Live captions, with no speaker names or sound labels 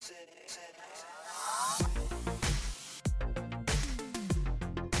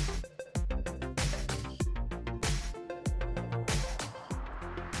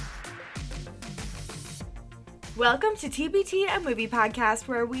Welcome to TBT, a movie podcast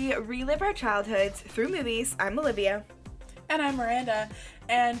where we relive our childhoods through movies. I'm Olivia. And I'm Miranda.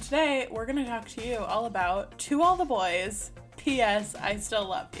 And today we're going to talk to you all about To All the Boys, P.S. I Still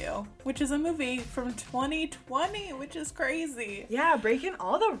Love You, which is a movie from 2020, which is crazy. Yeah, breaking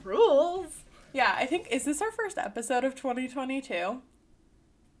all the rules. Yeah, I think, is this our first episode of 2022?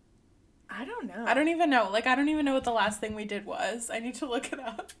 I don't know. I don't even know. I don't even know what the last thing we did was. I need to look it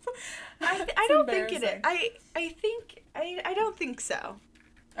up. I don't think it is. I don't think so.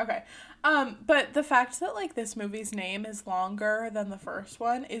 Okay. But the fact that, this movie's name is longer than the first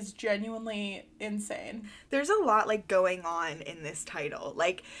one is genuinely insane. There's a lot, going on in this title.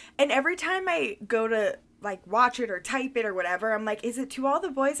 And every time I go to, watch it or type it or whatever, I'm like, is it To All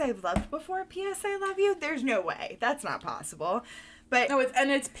the Boys I've Loved Before, P.S. I Love You? There's no way. That's not possible. But no,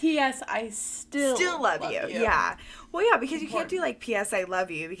 it's P.S. I still love you. Yeah. Well, yeah, because you can't do, P.S. I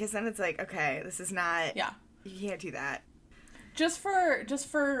Love You, because then it's okay, this is not... Yeah. You can't do that. Just for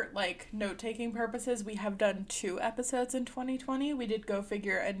note-taking purposes, we have done 2 episodes in 2020. We did Go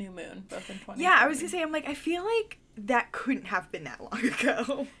Figure and New Moon, both in 2020. Yeah, I was gonna say, I feel like that couldn't have been that long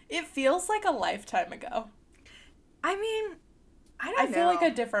ago. It feels like a lifetime ago. I mean, I don't know. I feel like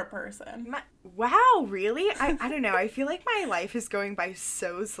a different person. Wow, really? I don't know. I feel like my life is going by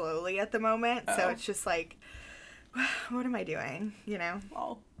so slowly at the moment, so it's just what am I doing,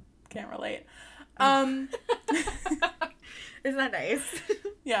 Well, can't relate. Isn't that nice?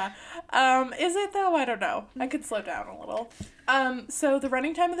 Yeah. Is it though? I don't know. I could slow down a little. So the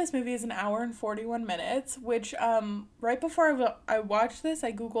running time of this movie is 1 hour and 41 minutes, which, right before I watched this,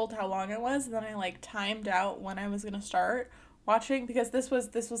 I Googled how long it was, and then I, timed out when I was gonna start watching, because this was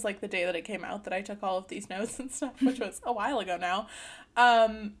the day that it came out that I took all of these notes and stuff, which was a while ago now.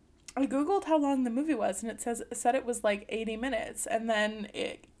 I Googled how long the movie was, and it said it was 80 minutes, and then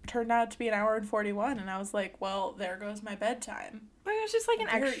it turned out to be 1 hour and 41, and I was like, well, there goes my bedtime. Well, it was just an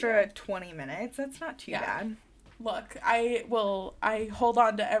extra 20 minutes. That's not too bad. Look, I hold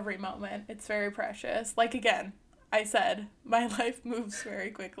on to every moment. It's very precious. Again, I said, my life moves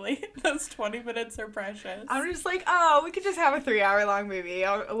very quickly. Those 20 minutes are precious. I'm just we could just have a 3-hour-long movie.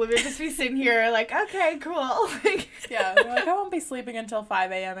 Olivia just be sitting here okay, cool. Yeah, I won't be sleeping until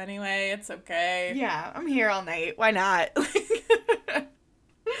 5 a.m. anyway. It's okay. Yeah, I'm here all night. Why not?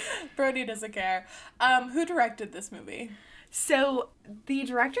 Brody doesn't care. Who directed this movie? So, the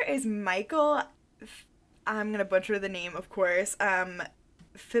director is Michael, I'm going to butcher the name, of course,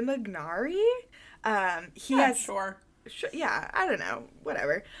 Fimagnari. Sure, yeah, I don't know,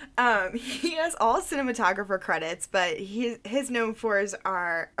 whatever. He has all cinematographer credits, but his known fours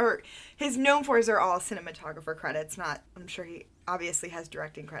are all cinematographer credits, not, I'm sure he obviously has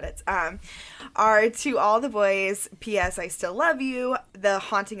directing credits, are To All the Boys, P.S. I Still Love You, The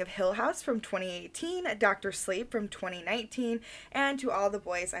Haunting of Hill House from 2018, Dr. Sleep from 2019, and To All the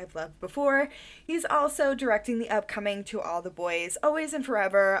Boys I've Loved Before. He's also directing the upcoming To All the Boys, Always and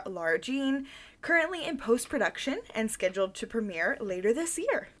Forever, Lara Jean, currently in post-production and scheduled to premiere later this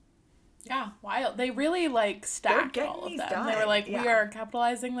year. Yeah, wild. They really, stacked all of them. Done. They were we are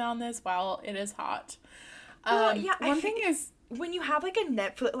capitalizing on this while it is hot. Well, yeah, one thing is... when you have, a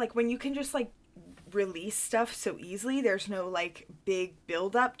Netflix, when you can just, release stuff so easily, there's no, big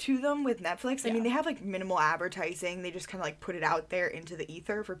build-up to them with Netflix. I mean, they have, minimal advertising. They just kind of, put it out there into the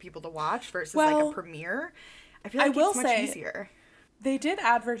ether for people to watch versus, a premiere. I feel like it's much easier. They did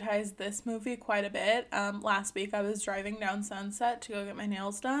advertise this movie quite a bit. Last week I was driving down Sunset to go get my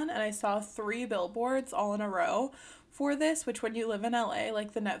nails done, and I saw 3 billboards all in a row for this, which when you live in LA,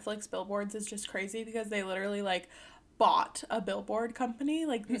 the Netflix billboards is just crazy because they literally, bought a billboard company.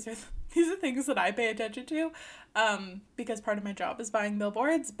 These are things that I pay attention to, because part of my job is buying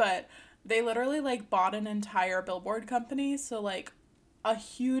billboards, but they literally, bought an entire billboard company, so, a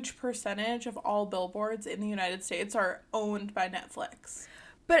huge percentage of all billboards in the United States are owned by Netflix.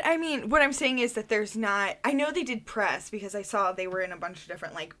 But, I mean, what I'm saying is that there's not... I know they did press because I saw they were in a bunch of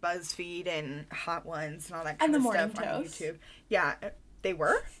different, BuzzFeed and Hot Ones and all that kind of stuff on YouTube. Yeah, they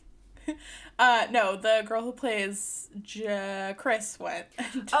were? No, the girl who plays Chris went.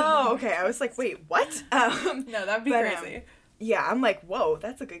 Oh, okay. I was like, wait, what? No, that'd be crazy. Yeah, I'm like, whoa,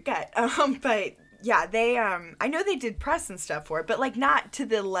 that's a good get. But... yeah, they, I know they did press and stuff for it, but, not to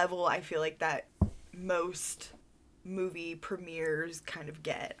the level I feel like that most movie premieres kind of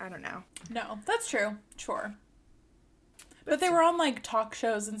get. I don't know. No, that's true. Sure. But they were on, talk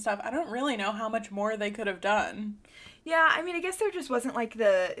shows and stuff. I don't really know how much more they could have done. Yeah, I mean, I guess there just wasn't,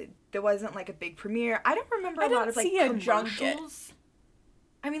 there wasn't, a big premiere. I don't remember a lot of, commercials. Junket.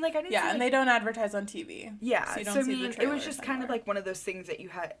 I mean, I didn't see, and they don't advertise on TV. Yeah, so you don't I see mean, it was just kind of, one of those things that you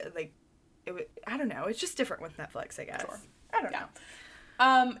had, I don't know. It's just different with Netflix, I guess. Sure. I don't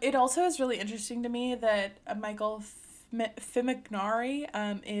know. It also is really interesting to me that Michael Fimignari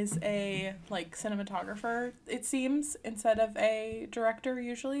is a like cinematographer, it seems, instead of a director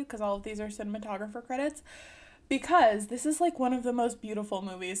usually, because all of these are cinematographer credits. Because this is like one of the most beautiful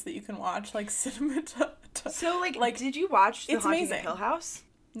movies that you can watch, like So like did you watch The Haunting amazing. of Hill House?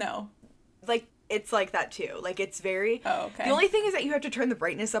 No. Like it's like that too. Like it's very. Oh, okay. The only thing is that you have to turn the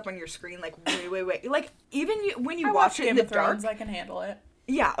brightness up on your screen like way. Like even when you I watch it in Game the of Thrones, dark. I can handle it.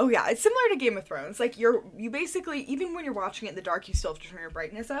 Yeah, oh yeah, it's similar to Game of Thrones. Like you basically, even when you're watching it in the dark, you still have to turn your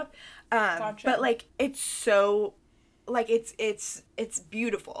brightness up. Gotcha. But like it's so, like it's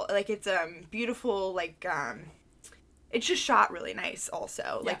beautiful. Like it's beautiful. Like it's just shot really nice.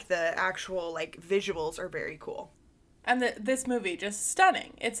 Also, like the actual like visuals are very cool. And this movie just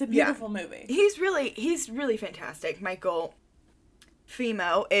stunning. It's a beautiful movie. He's really fantastic. Michael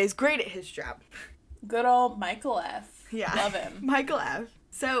Fimo is great at his job. Good old Michael F. Yeah, Love him. Michael F.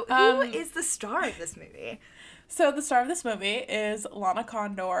 So, who is the star of this movie? So, the star of this movie is Lana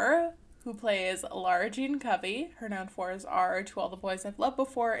Condor, who plays Lara Jean Covey. Her known fours are To All the Boys I've Loved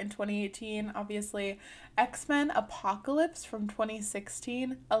Before in 2018, obviously. X-Men Apocalypse from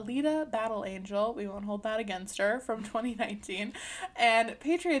 2016. Alita Battle Angel, we won't hold that against her, from 2019. And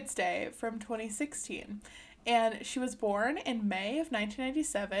Patriots Day from 2016. And she was born in May of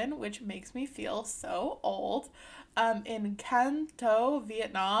 1997, which makes me feel so old. In Can Tho,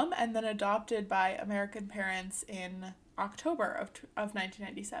 Vietnam, and then adopted by American parents in October of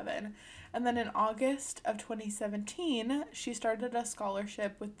 1997. And then in August of 2017, she started a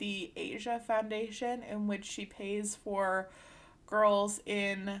scholarship with the Asia Foundation in which she pays for girls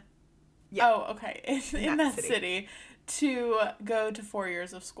in that city to go to 4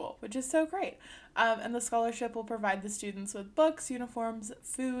 years of school, which is so great. And the scholarship will provide the students with books, uniforms,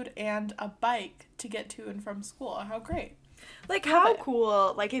 food, and a bike to get to and from school. How great. Like, how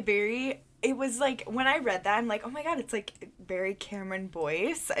cool. Like, it was like, when I read that, I'm like, oh my god, it's like very Cameron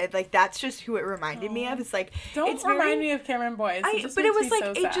Boyce. Like, that's just who it reminded me of. It's like, don't remind me of Cameron Boyce.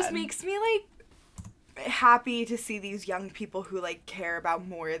 It just makes me like happy to see these young people who like care about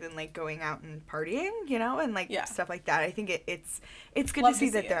more than like going out and partying, you know, and like stuff like that. I think it's good to see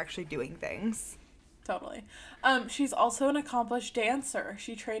that they're actually doing things. Totally. She's also an accomplished dancer.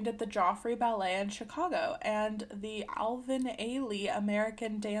 She trained at the Joffrey Ballet in Chicago and the Alvin Ailey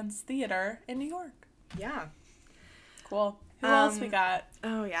American Dance Theater in New York. Yeah. Cool. Who else we got?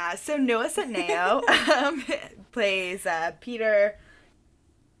 Oh yeah. So Noah Centineo plays Peter.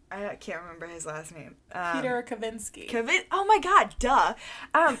 I can't remember his last name. Peter Kavinsky. Oh my god, duh.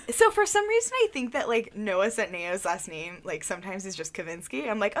 So for some reason I think that like Noah Centineo's last name like sometimes is just Kavinsky.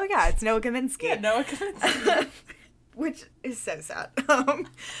 I'm like, oh yeah, it's Noah Kavinsky. Yeah, Noah Kavinsky. Which is so sad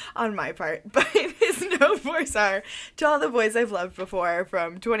on my part. But his known voice are To All the Boys I've Loved Before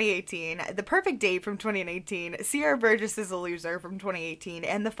from 2018, The Perfect Date from 2018, Sierra Burgess is a Loser from 2018,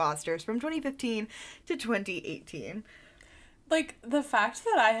 and The Fosters from 2015 to 2018. Like, the fact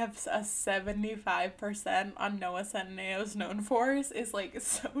that I have a 75% on Noah Centineo's known fours is, like,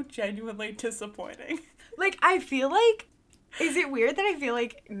 so genuinely disappointing. Like, I feel like, is it weird that I feel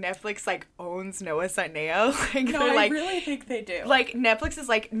like Netflix, like, owns Noah Centineo? Like, no, I really think they do. Like, Netflix is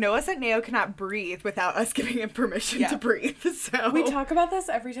like, Noah Centineo cannot breathe without us giving him permission to breathe, so. We talk about this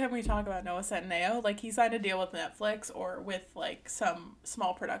every time we talk about Noah Centineo. Like, he signed a deal with Netflix or with, like, some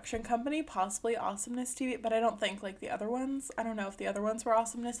small production company, possibly Awesomeness TV, but I don't think, like, the other ones. I don't know if the other ones were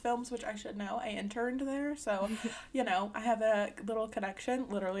Awesomeness Films, which I should know. I interned there, so, you know, I have a little connection.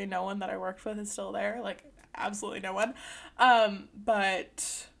 Literally no one that I worked with is still there. Like, absolutely no one.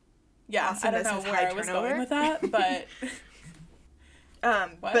 But yeah, I don't know where I was going with that, but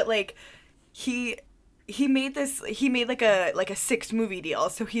but like he made like a 6-movie deal,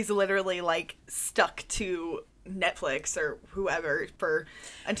 so he's literally like stuck to Netflix or whoever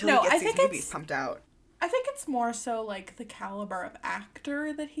until he gets these movies pumped out. I think it's more so like the caliber of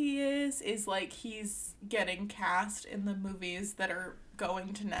actor that he is like he's getting cast in the movies that are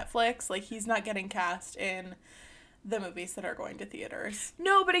going to Netflix. Like, he's not getting cast in the movies that are going to theaters.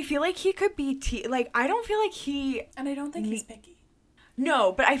 No, but I feel like he could be I don't feel like he... And I don't think he's picky.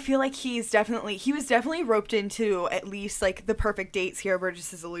 No, but I feel like he was definitely roped into at least, like, The Perfect Date, Sierra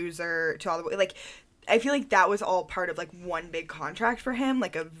Burgess is a Loser, To All the... Like, I feel like that was all part of, like, one big contract for him,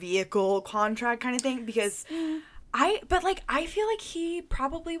 like a vehicle contract kind of thing, because... I feel like he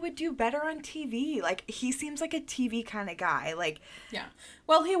probably would do better on TV. Like, he seems like a TV kind of guy. Like, yeah.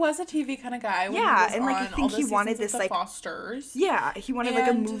 Well, he was a TV kind of guy. When he was and like I think he wanted this like Fosters. Yeah, he wanted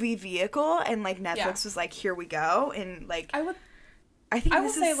like a movie vehicle, and like Netflix was like, here we go, and like I would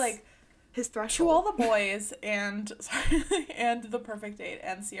say like His To threshold. All the Boys and and The Perfect Date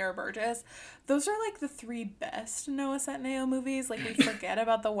and Sierra Burgess, those are like the three best Noah Centineo movies. Like we forget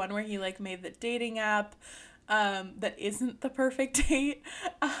about the one where he like made the dating app that isn't The Perfect Date,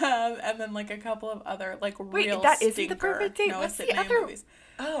 and then like a couple of other like real that stinker isn't The Perfect Date? Noah What's the Centineo other- movies.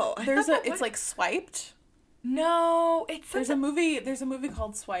 Oh, It's like Swiped. no, it's There's a movie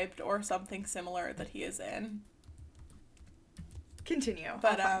called Swiped or something similar that he is in. Continue.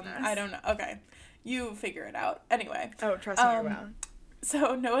 But I'll find this. I don't know. Okay. You figure it out. Anyway. Oh, trust me, I will.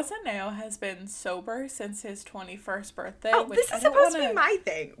 So Noah Centineo has been sober since his 21st birthday. Oh, which this I is don't supposed to wanna- be my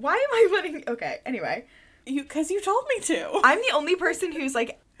thing. Why am I letting... Okay, anyway. Because you told me to. I'm the only person who's,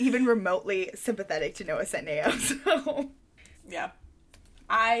 like, even remotely sympathetic to Noah Centineo, so... Yeah.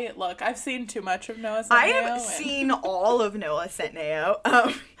 I've seen too much of Noah Centineo. I have seen all of Noah Centineo,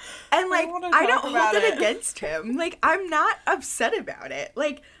 and, like, wanna I don't talk about hold it it. against him. Like, I'm not upset about it.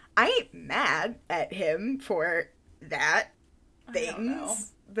 Like, I ain't mad at him for that don't know.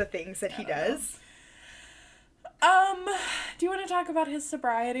 things, the things that he don't know. does. Do you want to talk about his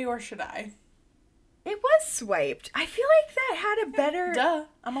sobriety or should I? It was Swiped. I feel like that had a better... Duh.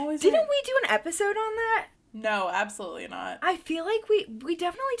 I'm always Didn't right. we do an episode on that? No, absolutely not. I feel like we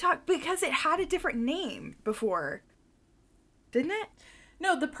definitely talked because it had a different name before. Didn't it?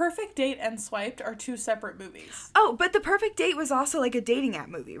 No, The Perfect Date and Swiped are two separate movies. Oh, but The Perfect Date was also like a dating app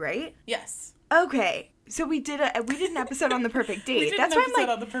movie, right? Yes. Okay. So we did an episode on The Perfect Date. We did That's an why I'm episode like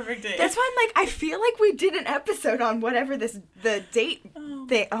on The Perfect Date. That's why I'm like I feel like we did an episode on whatever the date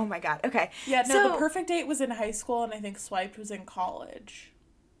thing. Oh my god. Okay. Yeah, no, So, The Perfect Date was in high school and I think Swiped was in college.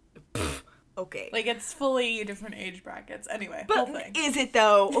 okay. Like, it's fully different age brackets. Anyway, but whole thing. is it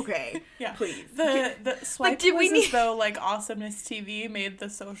though? Okay. Yeah. Please. The Swiped did we was need- as though, like, Awesomeness TV made The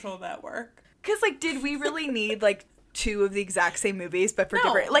Social Network. Because, like, did we really need, like, two of the exact same movies, but for No.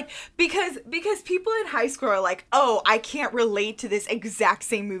 different... Like, because people in high school are like, oh, I can't relate to this exact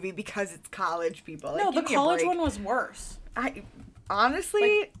same movie because it's college people. Like, No, the give me a college break. one was worse. I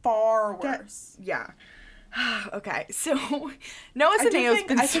honestly... Like, far that- worse. yeah. Okay, so Noah I Centeneo's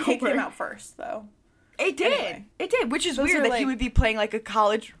been think it sober. came out first, though. It did. Anyway. It did, which is Those weird are, that he like- would be playing like a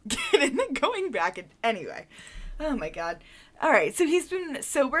college kid and then going back and anyway. Oh my god. All right, so he's been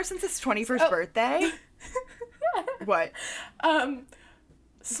sober since his 21st birthday. What?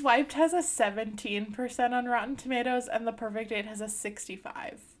 Swiped has a 17% on Rotten Tomatoes, and The Perfect Date has a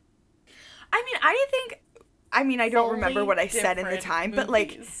 65. I don't remember Fully what I said in the different time, but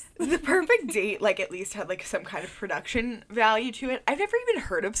like movies. The Perfect Date like at least had like some kind of production value to it. I've never even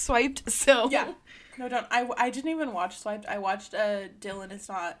heard of Swiped, so Yeah. No, don't. I didn't even watch Swiped. I watched Dylan is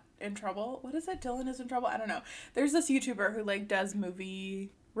Not in Trouble. What is it? Dylan is in Trouble? I don't know. There's this YouTuber who like does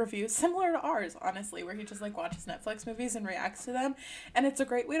movie reviews similar to ours, honestly, where he just like watches Netflix movies and reacts to them. And it's a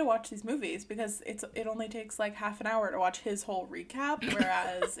great way to watch these movies because it only takes like half an hour to watch his whole recap,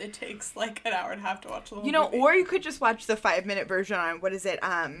 whereas it takes like an hour and a half to watch the whole movie. or you could just watch the 5-minute version on what is it?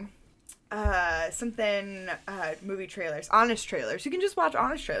 Movie trailers, honest trailers. You can just watch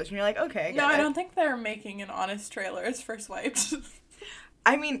honest trailers and you're like, okay, I get No, I it. don't think they're making an honest trailers for Swiped.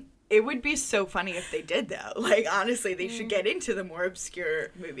 I mean, it would be so funny if they did though. Like honestly, they should get into the more obscure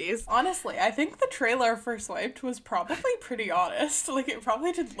movies. Honestly, I think the trailer for Swiped was probably pretty honest. Like, it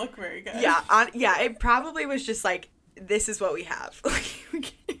probably didn't look very good. Yeah, it probably was just like, this is what we have.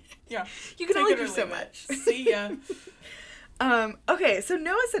 Yeah. You can Take only it or do so leave it. much. See ya. Okay, so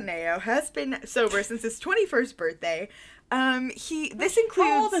Noah Centineo has been sober since his 21st birthday. This includes...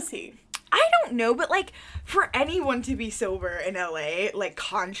 How old is he? I don't know, but like for anyone to be sober in LA, like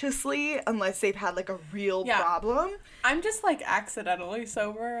consciously, unless they've had like a real Yeah. problem, I'm just like accidentally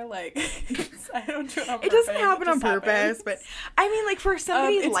sober. Like, I don't do it on purpose. it doesn't happen on just purpose. happens. But I mean, like for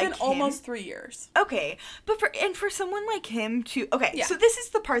somebody It's like been him, almost 3 years. okay, but for someone like him to Yeah. so this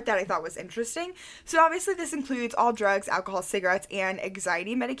is the part that I thought was interesting. So obviously this includes all drugs, alcohol, cigarettes, and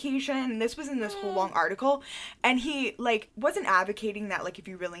anxiety medication. And this was in this whole long article, and he like wasn't advocating that like if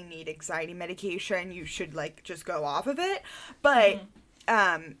you really need anxiety medication, you should like just go off of it, but.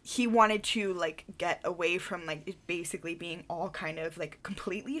 He wanted to like get away from like it basically being all kind of like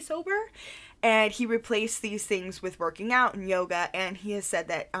completely sober, and he replaced these things with working out and yoga. And he has said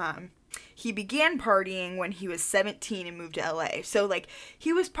that he began partying when he was 17 and moved to LA. So like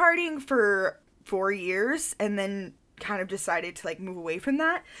he was partying for 4 years and then kind of decided to like move away from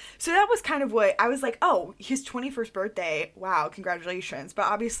that. So that was kind of what I was like, oh, his 21st birthday, wow, congratulations. But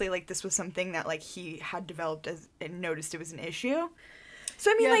obviously like this was something that like he had developed as and noticed it was an issue. So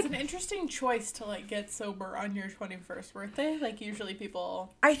I mean, Yeah, like, it's an interesting choice to like get sober on your 21st birthday. Like, usually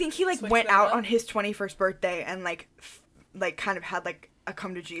people. I think he like switch went that out up. on his 21st birthday and like kind of had like a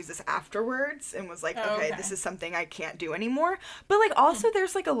come to Jesus afterwards and was like, Oh, okay, okay. this is something I can't do anymore. But, like, also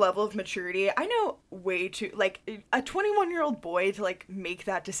there's, like, a level of maturity. I know way too, like, a 21-year-old boy to, like, make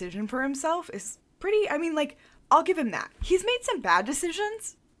that decision for himself is pretty, I mean, like, I'll give him that. He's made some bad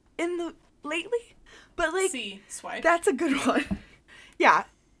decisions lately, but, like, Swipe. that's a good one. Yeah,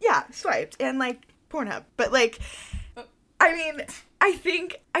 swiped. And, like, Pornhub. But, like, I mean, I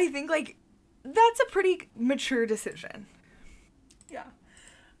think, like, that's a pretty mature decision. Yeah.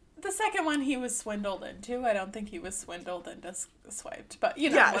 The second one he was swindled into. I don't think he was swindled and just swiped. But, you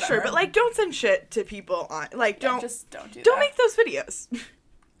know, Yeah, whatever. sure. But, like, don't send shit to people on, like, Just don't do that. Don't make those videos.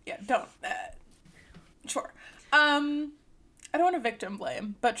 Yeah, don't. Sure. I don't want to victim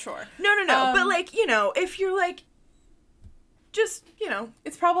blame, but sure. No. But, like, you know, if you're, like, just, you know.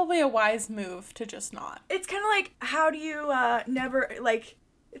 It's probably a wise move to just not. It's kind of like, how do you never, like,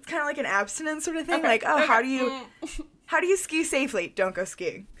 it's kind of like an abstinence sort of thing. Okay, Like, oh, okay. how do you ski safely? Don't go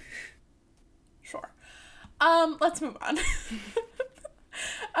skiing. Sure. Let's move on.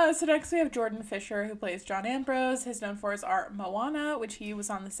 So next we have Jordan Fisher, who plays John Ambrose. His known for his art Moana, which he was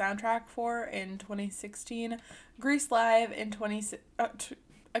on the soundtrack for in 2016. Grease Live in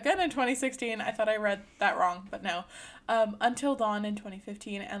 2016. I thought I read that wrong, but no. Until Dawn in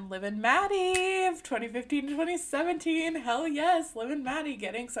 2015, and Liv and Maddie of 2015 to 2017. Hell yes, Liv and Maddie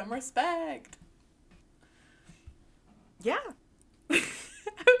getting some respect. Yeah. I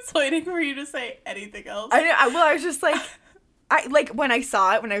was waiting for you to say anything else. I know. Well, I was just like, when I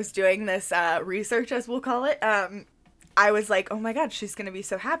saw it, when I was doing this research, as we'll call it, I was like, oh my god, she's going to be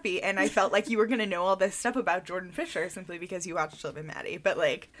so happy. And I felt like you were going to know all this stuff about Jordan Fisher simply because you watched Liv and Maddie. But,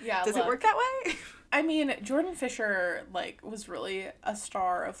 like, does it work that way? I mean, Jordan Fisher, like, was really a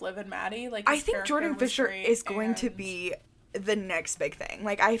star of Liv and Maddie. Like, I think Jordan Fisher is going to be the next big thing.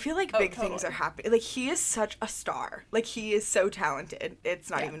 Like, I feel like big things are happening. Like, he is such a star. Like, he is so talented. It's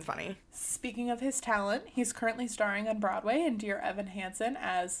not even funny. Speaking of his talent, he's currently starring on Broadway in Dear Evan Hansen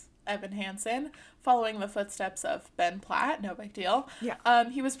as Evan Hansen, following the footsteps of Ben Platt. No big deal. Yeah.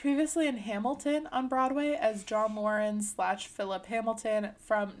 He was previously in Hamilton on Broadway as John Lawrence / Philip Hamilton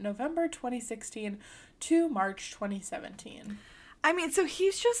from November 2016 to March 2017. I mean, so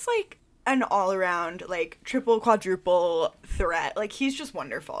he's just, like, an all-around, like, triple, quadruple threat. Like, he's just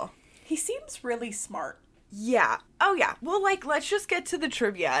wonderful. He seems really smart. Yeah. Oh, yeah. Well, like, let's just get to the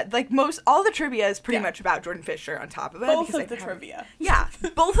trivia. Like, all the trivia is pretty much about Jordan Fisher on top of it. Both of the trivia. Yeah.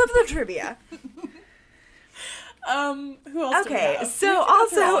 Both of the trivia. Who else do we have? So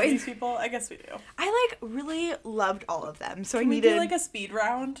also also these people, I guess we do. I, like, really loved all of them. So Can I we needed... do, like, a speed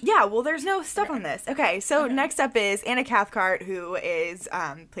round? Yeah, well, there's no stuff on this. Okay, so next up is Anna Cathcart, who is,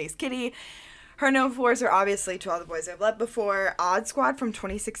 plays Kitty. Her known fors are obviously To All the Boys I've Loved Before, Odd Squad from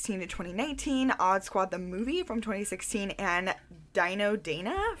 2016 to 2019, Odd Squad the movie from 2016, and Dino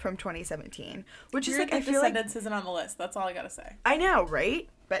Dana from 2017. Which is, like, I feel like... Descendants isn't on the list. That's all I gotta say. I know, right?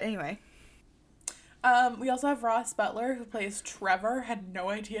 But anyway. We also have Ross Butler, who plays Trevor. Had no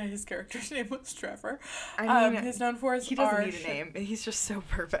idea his character's name was Trevor. I mean, his known for he doesn't need a name. He's just so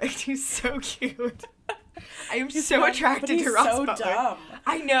perfect. He's so cute. I am so attracted to Ross Butler. Dumb.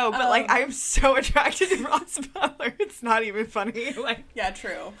 I know, but like I am so attracted to Ross Butler. It's not even funny. Like, yeah,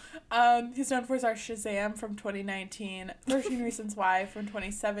 true. He's known for his art Shazam from 2019, 13 Reasons Why from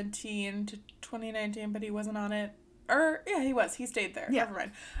 2017 to 2019, but he wasn't on it. Or yeah, he was. He stayed there. Yeah. Never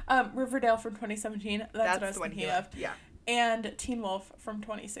mind. Riverdale from 2017. That's what I was thinking of. Yeah. And Teen Wolf from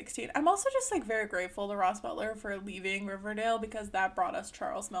 2016. I'm also just like very grateful to Ross Butler for leaving Riverdale because that brought us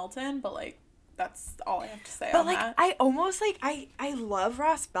Charles Melton. But like, that's all I have to say but on like, that. I almost like I love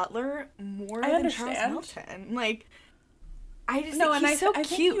Ross Butler more than Charles Melton. Like, I just think he's so cute. I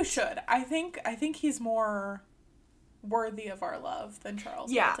think you should. I think he's more worthy of our love than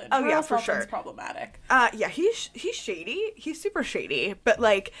Charles Melton. Oh, yeah, Charles for Melton's sure. problematic. Yeah, he's shady. He's super shady. But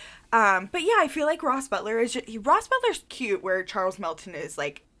like, but yeah, I feel like Ross Butler is Ross Butler's cute, where Charles Melton is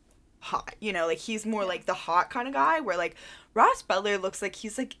like hot. You know, like he's more like the hot kind of guy. Where like Ross Butler looks like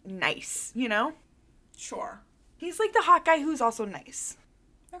he's like nice. You know? Sure. He's like the hot guy who's also nice.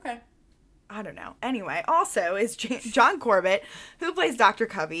 Okay. I don't know. Anyway, also is John Corbett, who plays Dr.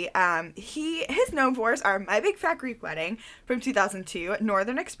 Covey. His known fors are My Big Fat Greek Wedding from 2002,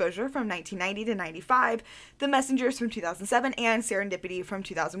 Northern Exposure from 1990 to 95, The Messengers from 2007, and Serendipity from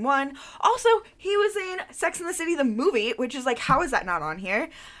 2001. Also, he was in Sex and the City, the movie, which is like, how is that not on here?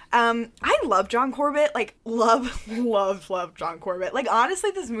 I love John Corbett. Like, love John Corbett. Like, honestly,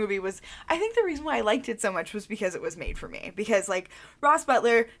 this movie was, I think the reason why I liked it so much was because it was made for me. Because, like, Ross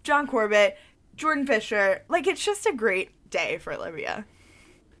Butler, John Corbett, Jordan Fisher, like, it's just a great day for Olivia.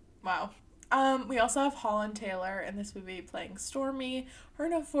 Wow. We also have Holland Taylor in this movie playing Stormy. Her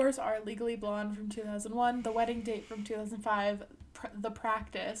and Force are Legally Blonde from 2001, The Wedding Date from 2005, The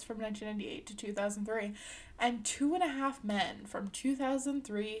Practice from 1998 to 2003, and Two and a Half Men from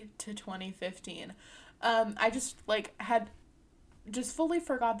 2003 to 2015. I just, had just fully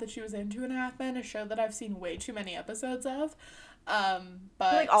forgot that she was in Two and a Half Men, a show that I've seen way too many episodes of.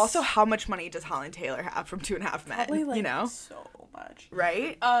 But also, how much money does Holland Taylor have from Two and a Half Men? Probably, so much.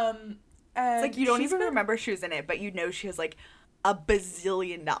 Right? It's like you don't even remember she was in it, but you know she has like a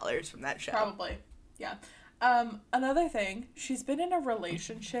bazillion dollars from that show. Probably. Yeah. Another thing, she's been in a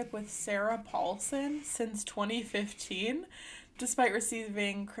relationship with Sarah Paulson since 2015, despite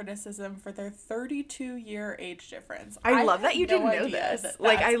receiving criticism for their 32-year age difference. I love that you didn't know this.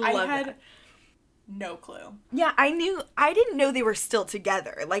 I had no clue. Yeah, I didn't know they were still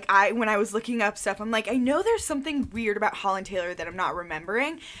together. When I was looking up stuff, I'm like, I know there's something weird about Holland Taylor that I'm not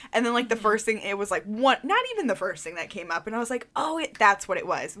remembering. And then, the first thing, it was, not even the first thing that came up. And I was like, oh, that's what it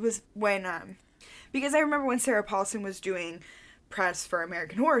was. It was when, because I remember when Sarah Paulson was doing press for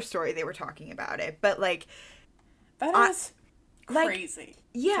American Horror Story, they were talking about it. But, that is crazy.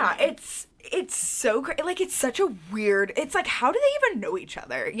 Yeah, it's so great. It's such a weird... It's how do they even know each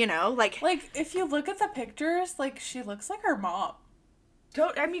other, you know? If you look at the pictures, she looks like her mom.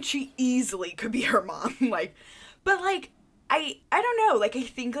 She easily could be her mom. But, I don't know. I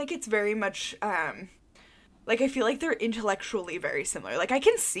think, it's very much, I feel like they're intellectually very similar. I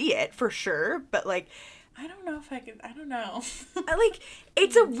can see it, for sure, but, I don't know if I can... I don't know.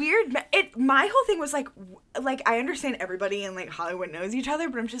 It's a weird... My whole thing was, I understand everybody in, Hollywood knows each other,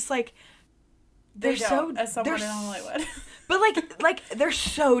 but I'm just, they're so... As someone in Hollywood. But, they're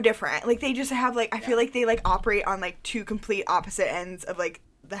so different. They just have, I feel like they, operate on, two complete opposite ends of,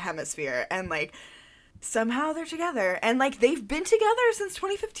 the hemisphere. And, somehow they're together. And, they've been together since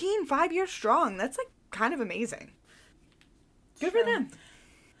 2015, 5 years strong. That's, kind of amazing. Good for them.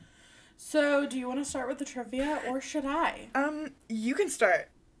 So, do you want to start with the trivia, or should I? You can start.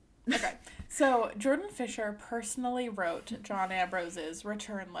 Okay. So, Jordan Fisher personally wrote John Ambrose's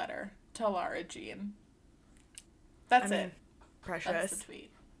return letter to Lara Jean. That's it. Precious. That's the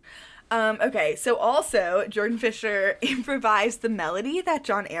tweet. Okay, so also, Jordan Fisher improvised the melody that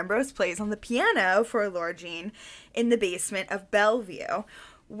John Ambrose plays on the piano for Lara Jean in the basement of Bellevue,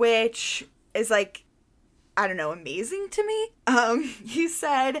 which is, I don't know, amazing to me. He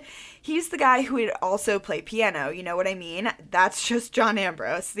said he's the guy who would also play piano, you know what I mean? That's just John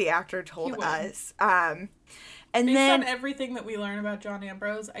Ambrose, the actor told us. And Based then on everything that we learn about John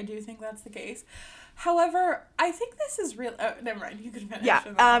Ambrose, I do think that's the case. However, I think this is real. Oh, never mind. You can finish.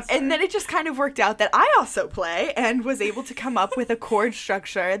 Yeah. And then it just kind of worked out that I also play and was able to come up with a chord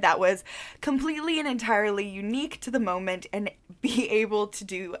structure that was completely and entirely unique to the moment and be able to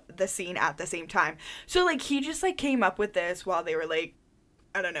do the scene at the same time. So, he just, came up with this while they were,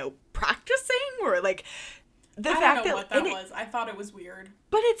 I don't know, practicing or, the fact that... I don't know what that was. I thought it was weird.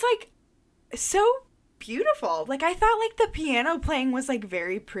 But it's, so beautiful. I thought, the piano playing was,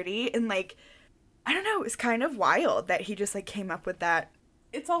 very pretty and, I don't know, it's kind of wild that he just, came up with that.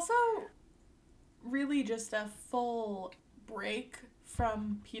 It's also really just a full break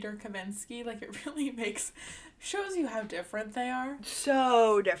from Peter Kavinsky. It really shows you how different they are.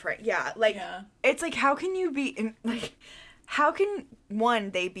 So different, yeah. It's how can you be, how can,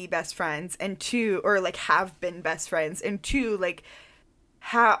 one, they be best friends, and two, or, have been best friends, and two,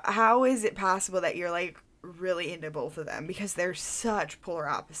 how is it possible that you're, really into both of them? Because they're such polar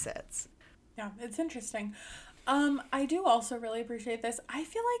opposites. Yeah, it's interesting. I do also really appreciate this. I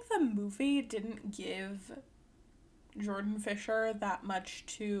feel like the movie didn't give Jordan Fisher that much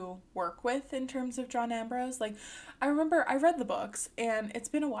to work with in terms of John Ambrose. I remember I read the books, and it's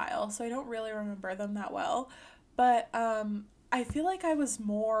been a while, so I don't really remember them that well. But I feel like I was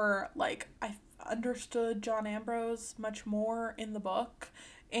more, I understood John Ambrose much more in the book.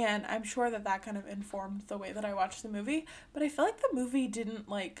 And I'm sure that kind of informed the way that I watched the movie. But I feel like the movie didn't,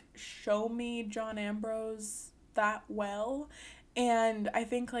 show me John Ambrose that well. And I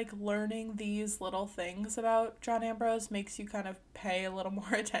think, learning these little things about John Ambrose makes you kind of pay a little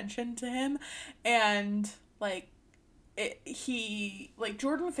more attention to him. And,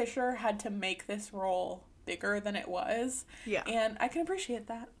 Jordan Fisher had to make this role bigger than it was. Yeah. And I can appreciate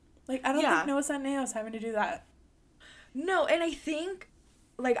that. I don't think Noah Centineo having to do that. No, and I think...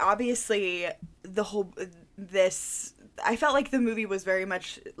 obviously, the whole, I felt like the movie was very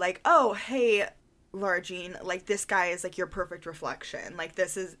much oh, hey, Lara Jean, like, this guy is, like, your perfect reflection. Like,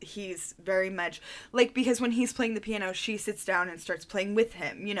 he's very much, like, because when he's playing the piano, she sits down and starts playing with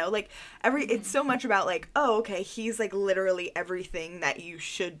him, you know? Like, it's so much about, like, oh, okay, he's, like, literally everything that you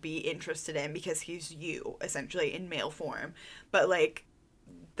should be interested in because he's you, essentially, in male form. But, like,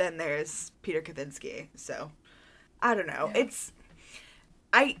 then there's Peter Kavinsky, so, I don't know. Yeah.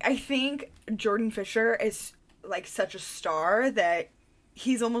 I think Jordan Fisher is, like, such a star that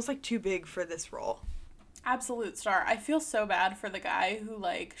he's almost, like, too big for this role. Absolute star. I feel so bad for the guy who,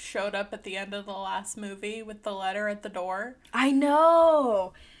 like, showed up at the end of the last movie with the letter at the door. I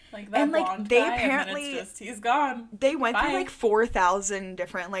know! Like, that blonde they guy, apparently, and then it's just, he's gone. They went Bye. through, like, 4,000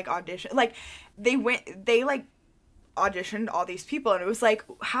 different, like, auditions. Like, they, like, auditioned all these people, and it was like,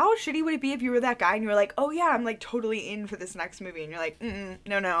 how shitty would it be if you were that guy and you were like, oh yeah, I'm, like, totally in for this next movie, and you're like, no.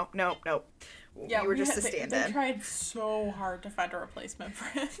 Yeah, you were just a stand-in. They tried so hard to find a replacement for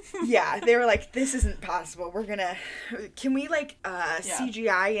him. Yeah, they were like, this isn't possible. Can we, like,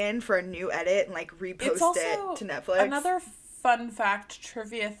 CGI in for a new edit and, like, repost it to Netflix? Another fun fact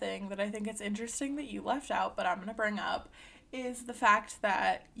trivia thing that I think it's interesting that you left out, but I'm going to bring up, is the fact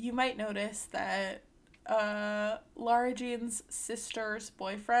that you might notice that Lara Jean's sister's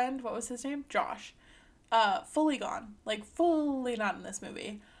boyfriend, what was his name? Josh. Fully gone. Like, fully not in this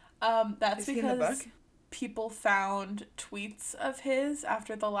movie. That's because people found tweets of his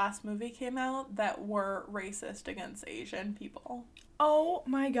after the last movie came out that were racist against Asian people. Oh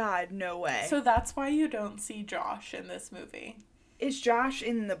my god, no way. So that's why you don't see Josh in this movie. Is Josh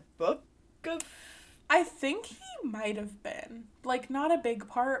in the book of... I think he might have been. Like, not a big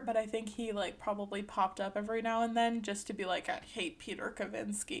part, but I think he, like, probably popped up every now and then just to be like, I hate Peter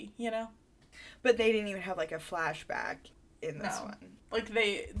Kavinsky, you know? But they didn't even have, like, a flashback in this one. Like,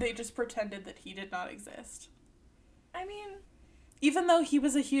 they just pretended that he did not exist. I mean... Even though he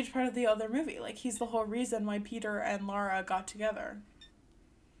was a huge part of the other movie. Like, he's the whole reason why Peter and Lara got together.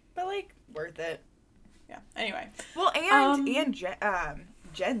 But, like, worth it. Yeah. Anyway. Well, and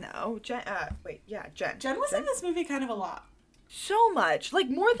Jen, though. Jen. Jen was in this movie kind of a lot. So much. Like,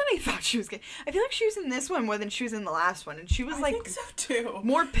 more than I thought she was going to. I feel like she was in this one more than she was in the last one. And she was, like... I think so, too.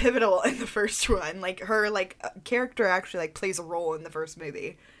 More pivotal in the first one. Like, her, like, character actually, like, plays a role in the first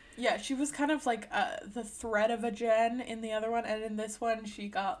movie. Yeah, she was kind of, like, the thread of a Jen in the other one. And in this one, she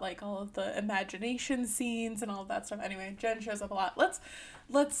got, like, all of the imagination scenes and all of that stuff. Anyway, Jen shows up a lot.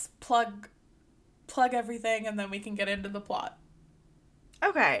 Let's plug everything, and then we can get into the plot.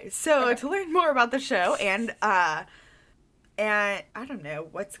 Okay, so to learn more about the show and I don't know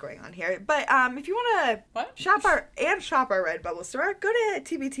what's going on here, but if you want to shop our Redbubble store, go to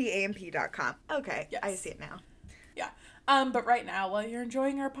tbtamp.com. Okay, yes. I see it now. Yeah. But right now, while you're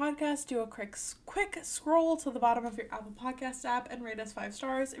enjoying our podcast, do a quick scroll to the bottom of your Apple Podcast app and rate us 5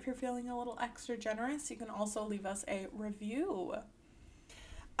 stars. If you're feeling a little extra generous, you can also leave us a review.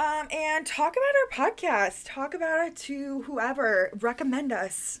 And talk about our podcast. Talk about it to whoever. Recommend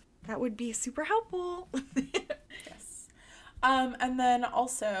us. That would be super helpful. Yes. And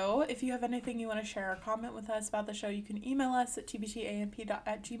also, if you have anything you want to share or comment with us about the show, you can email us at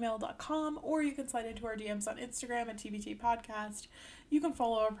tbtamp@gmail.com, or you can slide into our DMs on Instagram at tbtpodcast. You can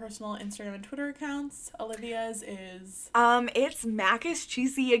follow our personal Instagram and Twitter accounts. Olivia's is... It's Mac is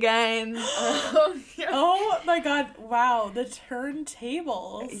Cheesy again. Oh my god, wow, the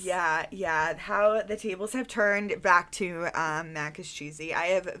turntables. Yeah, how the tables have turned back to Mac is Cheesy. I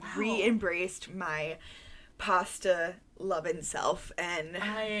have re-embraced my pasta loving self, and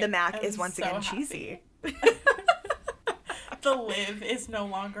the Mac is once again cheesy. The Liv is no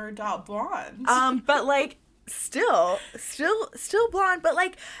longer blonde. But like still blonde, but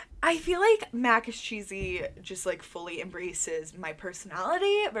like I feel like Mac is Cheesy just like fully embraces my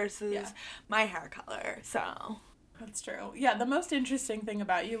personality versus my hair color. So that's true. Yeah, the most interesting thing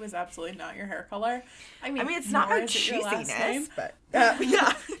about you is absolutely not your hair color. I mean it's not my cheesiness, but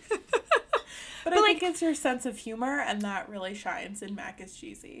yeah. But I think it's your sense of humor, and that really shines in Mac is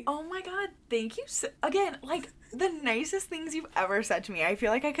Cheesy. Oh my god, thank you. Again, like, the nicest things you've ever said to me. I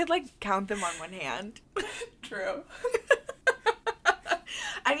feel like I could, like, count them on one hand. True.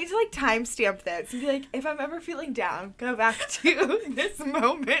 I need to, like, timestamp this and be like, if I'm ever feeling down, go back to this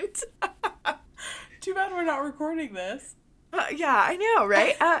moment. Too bad we're not recording this. Yeah, I know,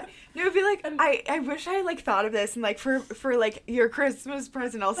 right? No, it'd be like, I wish I, like, thought of this, and, like, for, like, your Christmas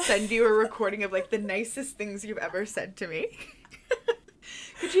present, I'll send you a recording of, like, the nicest things you've ever said to me.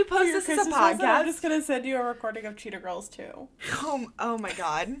 Could you post this as a podcast? I'm just gonna send you a recording of Cheetah Girls 2. Oh my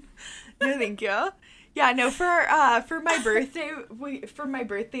god. No, thank you. Yeah, no, for my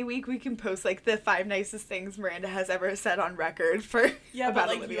birthday week, we can post like the 5 nicest things Miranda has ever said on record for Yeah, about but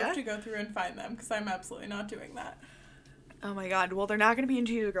like Olivia. you have to go through and find them because I'm absolutely not doing that. Oh my god. Well, they're not going to be in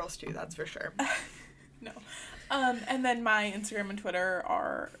Cheetah Girls 2, that's for sure. No. And then my Instagram and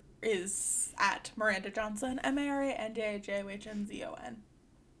Twitter is at Miranda Johnson, MarandaJohnzon.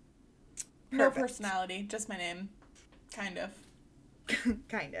 No personality, just my name. Kind of.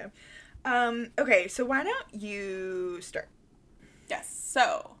 Kind of. Okay, so why don't you start? Yes,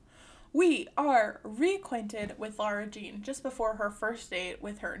 so we are reacquainted with Lara Jean just before her first date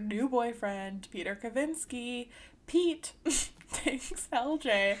with her new boyfriend, Peter Kavinsky. Pete takes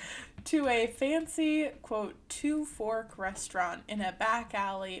LJ to a fancy, quote, two-fork restaurant in a back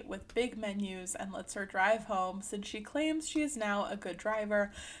alley with big menus and lets her drive home since she claims she is now a good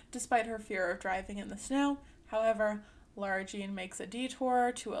driver despite her fear of driving in the snow. However, Lara Jean makes a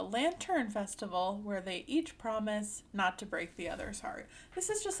detour to a lantern festival where they each promise not to break the other's heart. This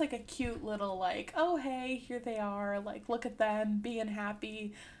is just like a cute little like, oh hey, here they are, like look at them being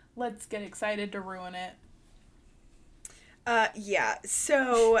happy, let's get excited to ruin it. Yeah,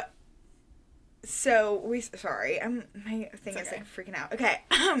 so my thing is like freaking out. Okay.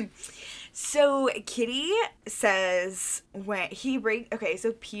 So Kitty says so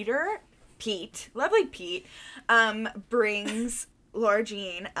Pete, lovely Pete, brings Lara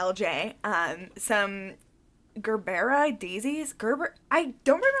Jean, LJ, some Gerbera daisies. I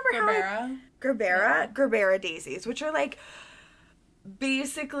don't remember Gerbera daisies, which are like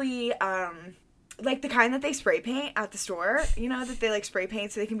basically like the kind that they spray paint at the store, you know, that they like spray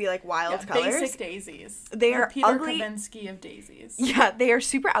paint so they can be like wild colors. Basic daisies. They are Peter ugly. Kavinsky of daisies. Yeah, they are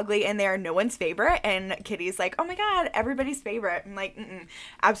super ugly and they are no one's favorite. And Kitty's like, oh my god, everybody's favorite. I'm like,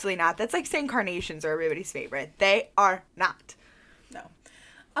 absolutely not. That's like saying carnations are everybody's favorite. They are not. No.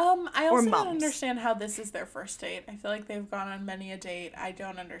 I also don't understand how this is their first date. I feel like they've gone on many a date. I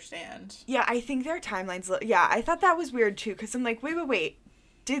don't understand. Yeah, I think their timelines. Yeah, I thought that was weird too because I'm like, wait.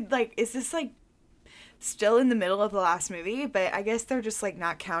 Is this like still in the middle of the last movie? But I guess they're just like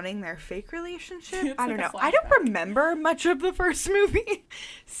not counting their fake relationship. I don't know. I don't remember much of the first movie.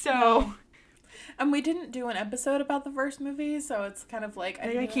 So no. And we didn't do an episode about the first movie, so it's kind of like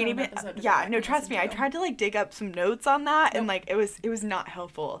I can't even. Yeah, no, trust me. I tried to like dig up some notes on that, and like it was not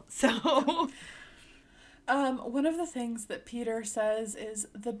helpful. So one of the things that Peter says is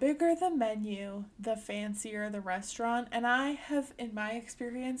the bigger the menu, the fancier the restaurant. And I have, in my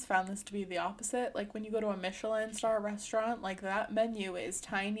experience, found this to be the opposite. Like when you go to a Michelin star restaurant, like that menu is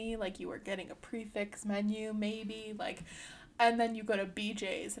tiny, like you are getting a prefix menu maybe, like, and then you go to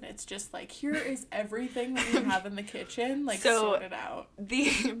BJ's and it's just like, here is everything that we have in the kitchen, like sorted out.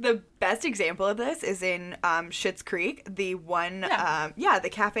 The best example of this is in Schitt's Creek, the one, the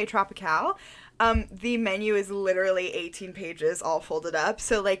Cafe Tropical. The menu is literally 18 pages all folded up.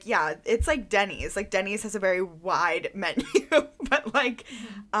 So, like, yeah, it's like Denny's. Like, Denny's has a very wide menu. But, like,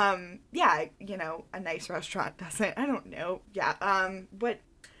 yeah, you know, a nice restaurant doesn't. I don't know. Yeah.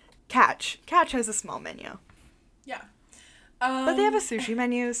 Catch has a small menu. Yeah. But they have a sushi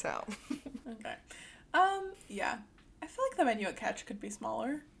menu, so. Okay. Yeah. I feel like the menu at Catch could be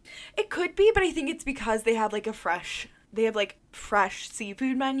smaller. It could be, but I think it's because they have, like, fresh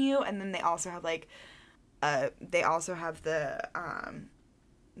seafood menu, and then they also have like the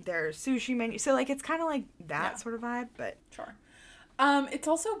their sushi menu, so like it's kind of like that sort of vibe. But sure. It's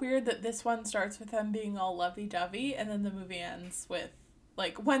also weird that this one starts with them being all lovey-dovey and then the movie ends with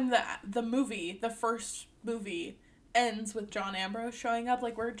like when the first movie ends with John Ambrose showing up,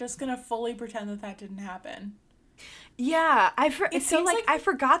 like we're just gonna fully pretend that didn't happen. Yeah, I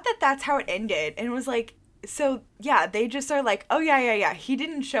forgot that that's how it ended, and it was like, so, yeah, they just are like, oh, yeah, he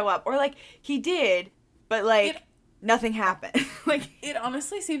didn't show up. Or, like, he did, but, like, nothing happened. Like, it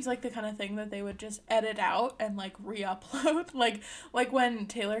honestly seems like the kind of thing that they would just edit out and, like, re-upload. Like when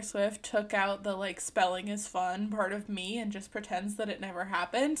Taylor Swift took out the, like, spelling is fun part of Me and just pretends that it never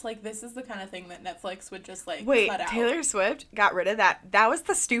happened. Like, this is the kind of thing that Netflix would just, like, cut out. Taylor Swift got rid of that. That was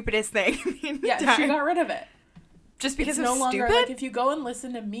the stupidest thing. Yeah, she got rid of it. Just because it's it was no longer, stupid? like, if you go and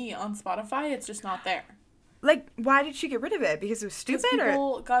listen to Me on Spotify, it's just not there. Like, why did she get rid of it? Because it was stupid? Because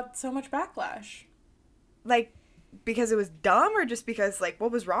people got so much backlash. Like, because it was dumb, or just because, like,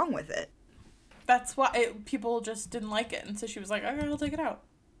 what was wrong with it? That's why people just didn't like it, and so she was like, okay, I'll take it out.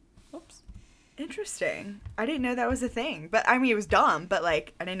 Oops. Interesting. I didn't know that was a thing. But, I mean, it was dumb, but,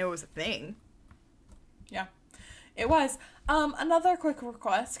 like, I didn't know it was a thing. Yeah. It was. Another quick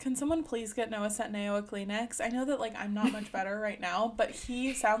request. Can someone please get Noah Centineo a Kleenex? I know that, like, I'm not much better right now, but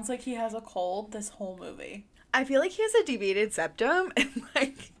he sounds like he has a cold this whole movie. I feel like he has a deviated septum, and,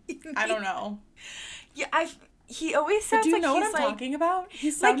 like... I don't know. Yeah, he always But sounds do you like know what he's I'm like, talking about?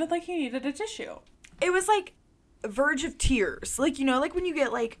 He sounded like he needed a tissue. it was like verge of tears. Like, you know, like when you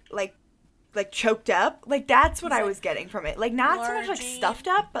get like choked up, like that's what He's I like, was getting from it. Like not so much like "Largie, stuffed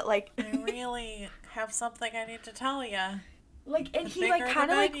up, but like I really have something I need to tell you. like, and The he like bigger kind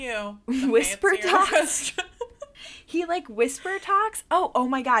the of like menu, the whisper fancier talks. the restaurant. He like whisper talks. Oh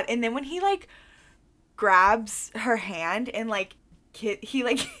my god! And then when he like grabs her hand and like he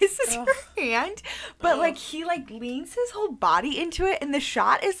like kisses Ugh. her hand, but like Ugh. he like leans his whole body into it, and the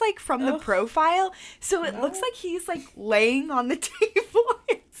shot is like from the Ugh. profile, so it looks No. like he's like laying on the table.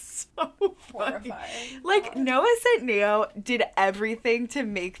 It's so funny. Horrifying. Like God. Noah Centineo did everything to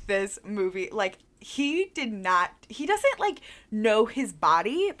make this movie like. He doesn't like know his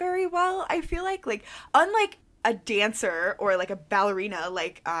body very well. I feel like unlike a dancer or like a ballerina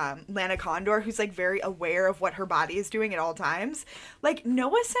like Lana Condor, who's like very aware of what her body is doing at all times, like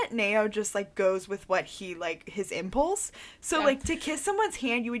Noah Centineo just like goes with what he like his impulse. So Yeah. like to kiss someone's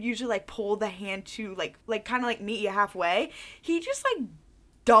hand, you would usually like pull the hand to like kind of like meet you halfway. He just like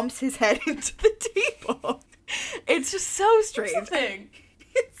dumps his head into the table. It's just so Here's strange. the thing.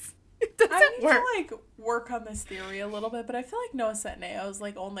 It doesn't I need work. to like work on this theory a little bit, but I feel like Noah Centineo is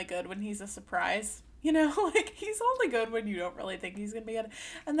like only good when he's a surprise. You know, like he's only good when you don't really think he's gonna be good,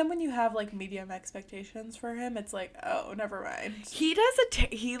 and then when you have like medium expectations for him, it's like, oh, never mind. He does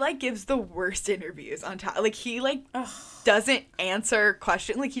he like gives the worst interviews on top. Like he like Ugh. doesn't answer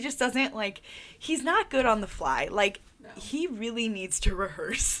questions. Like he just doesn't like he's not good on the fly. Like No. he really needs to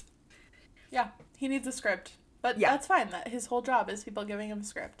rehearse. Yeah, he needs a script, but Yeah. that's fine. That his whole job is people giving him a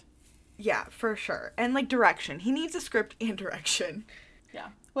script. Yeah, for sure. And like direction. He needs a script and direction. Yeah.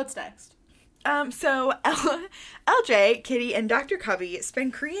 What's next? So LJ, Kitty, and Dr. Covey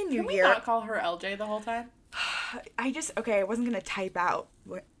spend Korean New Can we Year. not call her LJ the whole time? I wasn't gonna type out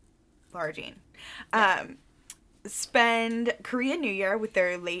what Laura Jean. Yeah. Spend Korean New Year with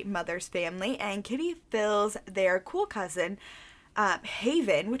their late mother's family, and Kitty fills their cool cousin,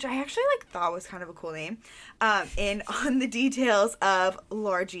 Haven, which I actually like thought was kind of a cool name, in on the details of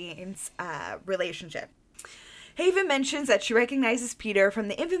Laura Jean's relationship. Haven mentions that she recognizes Peter from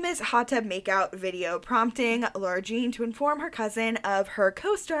the infamous hot tub makeout video, prompting Laura Jean to inform her cousin of her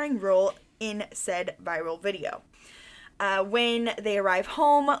co-starring role in said viral video. When they arrive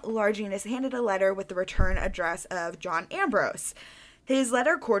home, Laura Jean is handed a letter with the return address of John Ambrose. His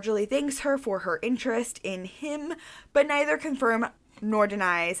letter cordially thanks her for her interest in him, but neither confirms nor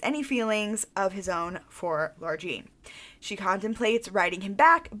denies any feelings of his own for Laura Jean. She contemplates writing him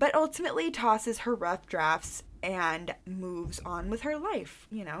back, but ultimately tosses her rough drafts and moves on with her life,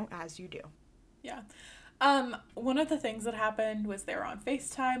 you know, as you do. Yeah. One of the things that happened was they were on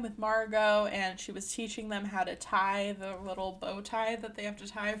FaceTime with Margot, and she was teaching them how to tie the little bow tie that they have to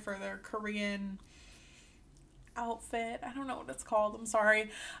tie for their Korean outfit. I don't know what it's called. I'm sorry.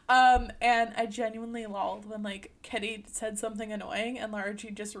 And I genuinely lolled when like Kitty said something annoying and Lara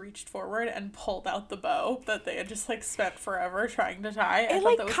G just reached forward and pulled out the bow that they had just like spent forever trying to tie. It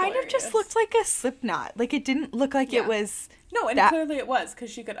like kind of just looked like a slip knot. Like it didn't look like it was. No, and clearly it was because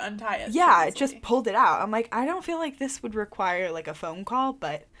she could untie it. Yeah, so it just pulled it out. I'm like, I don't feel like this would require like a phone call,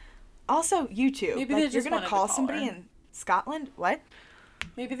 but also YouTube. Maybe like, they just you're gonna wanted to call call somebody her. in Scotland? What?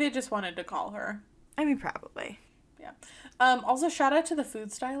 Maybe they just wanted to call her. I mean, probably. Yeah. Also, shout out to the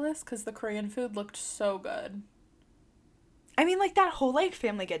food stylist because the Korean food looked so good. I mean, like, that whole, like,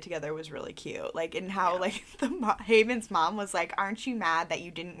 family get-together was really cute. Like, and how, like, Haven's mom was like, aren't you mad that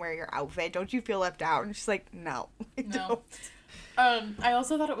you didn't wear your outfit? Don't you feel left out? And she's like, no, I No. don't. I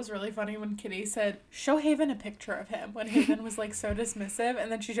also thought it was really funny when Kitty said, show Haven a picture of him, when Haven was, like, so dismissive,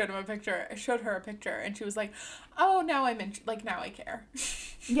 and then she showed her a picture, and she was like, oh, now now I care.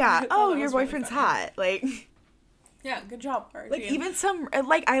 Yeah, I thought oh, that your was really boyfriend's funny. hot. Like... Yeah, good job, Archie. Like, even some,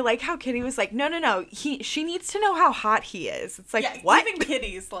 like, I like how Kitty was like, no, she needs to know how hot he is. It's like, yeah, what? even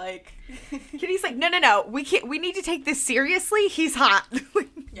Kitty's like... Kitty's like, no, we need to take this seriously. He's hot.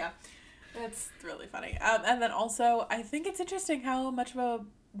 Yeah, that's really funny. And then also, I think it's interesting how much of a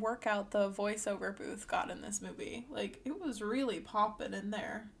workout the voiceover booth got in this movie. Like, it was really popping in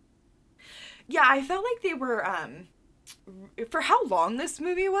there. Yeah, I felt like they were, for how long this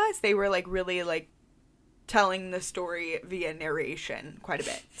movie was, they were, like, really, like, telling the story via narration quite a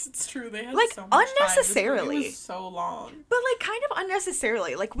bit. It's true, they had like, so much unnecessarily. Time. This movie was so long. But, like, kind of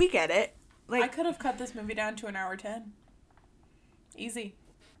unnecessarily. Like, we get it. Like, I could have cut this movie down to an hour 10. Easy.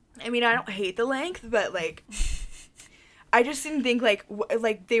 I mean, I don't hate the length, but, like, I just didn't think,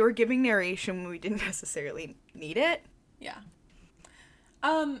 like, they were giving narration when we didn't necessarily need it. Yeah.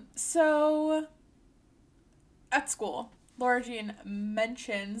 So, at school, Laura Jean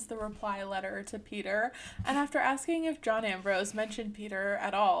mentions the reply letter to Peter, and after asking if John Ambrose mentioned Peter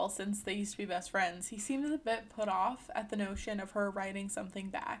at all since they used to be best friends, he seems a bit put off at the notion of her writing something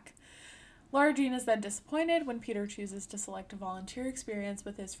back. Laura Jean is then disappointed when Peter chooses to select a volunteer experience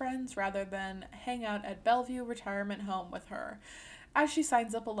with his friends rather than hang out at Bellevue Retirement Home with her. As she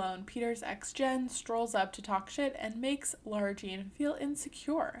signs up alone, Peter's ex Jen strolls up to talk shit and makes Laura Jean feel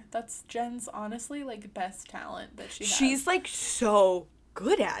insecure. That's Jen's honestly like best talent that she has. She's like so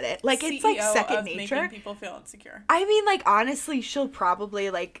good at it. Like it's like CEO second of nature. Making people feel insecure. I mean, like honestly, she'll probably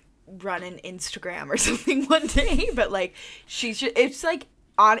like run an Instagram or something one day, but like it's like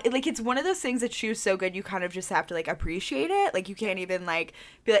like it's one of those things that she was so good you kind of just have to like appreciate it. Like you can't even like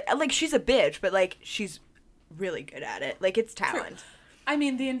be like she's a bitch, but like she's really good at it. Like it's talent. True. I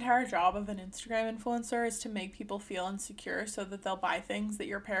mean, the entire job of an Instagram influencer is to make people feel insecure so that they'll buy things that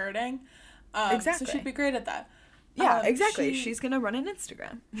you're parroting. Exactly. So she'd be great at that. Yeah, exactly. She's gonna run an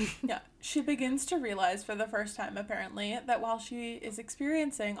Instagram. Yeah. She begins to realize for the first time, apparently, that while she is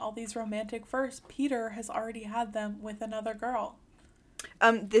experiencing all these romantic firsts, Peter has already had them with another girl.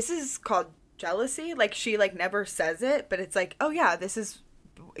 This is called jealousy. Like she like never says it, but it's like, oh yeah, this is,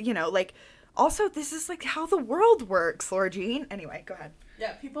 you know, like. Also, this is, like, how the world works, Laura Jean. Anyway, go ahead.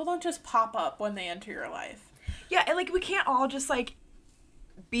 Yeah, people don't just pop up when they enter your life. Yeah, and, like, we can't all just, like,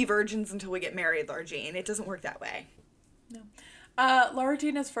 be virgins until we get married, Laura Jean. It doesn't work that way. No. Laura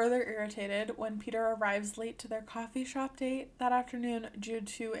Jean is further irritated when Peter arrives late to their coffee shop date that afternoon due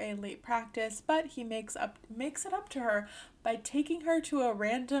to a late practice, but he makes it up to her by taking her to a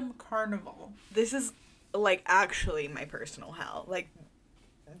random carnival. This is, like, actually my personal hell. Like,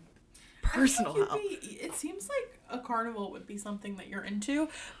 personal hell. It seems like a carnival would be something that you're into,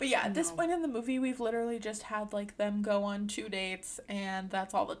 but yeah, at this point in the movie we've literally just had like them go on 2 dates and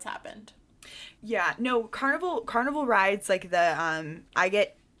that's all that's happened. Yeah, no, carnival rides, like the I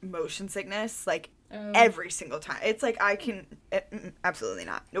get motion sickness like every single time. It's like I can absolutely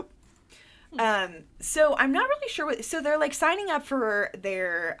not. Nope. So I'm not really sure so they're like signing up for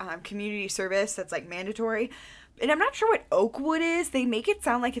their community service that's like mandatory. And I'm not sure what Oakwood is. They make it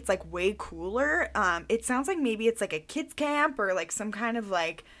sound like it's, like, way cooler. It sounds like maybe it's, like, a kids camp or, like, some kind of,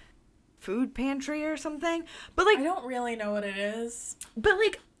 like, food pantry or something. But, like... I don't really know what it is. But,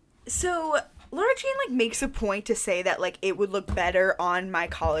 like, so Laura Jean, like, makes a point to say that, like, it would look better on my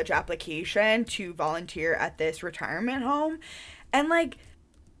college application to volunteer at this retirement home. And, like,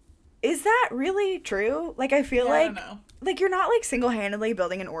 is that really true? Like, I feel like... I don't know. Like, you're not, like, single-handedly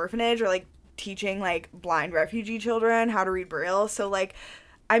building an orphanage or, like, teaching like blind refugee children how to read Braille. So like,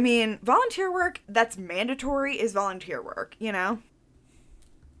 I mean, volunteer work that's mandatory is volunteer work, you know?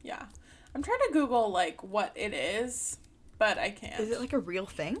 Yeah. I'm trying to Google like what it is, but I can't. Is it like a real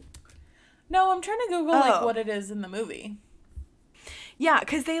thing? No, I'm trying to Google like what it is in the movie. Yeah,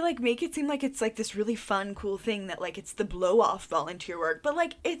 because they like make it seem like it's like this really fun, cool thing that like it's the blow off volunteer work, but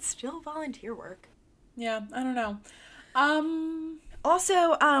like it's still volunteer work. Yeah, I don't know.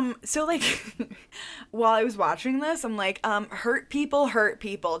 Also, so, like, while I was watching this, I'm like, hurt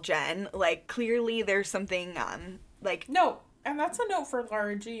people, Jen. Like, clearly there's something, like... No, and that's a note for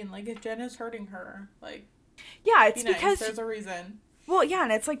Laura Jean. Like, if Jen is hurting her, like... Yeah, it's be nice. because... There's a reason. Well, yeah,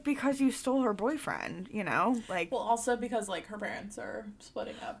 and it's, like, because you stole her boyfriend, you know? Like... Well, also because, like, her parents are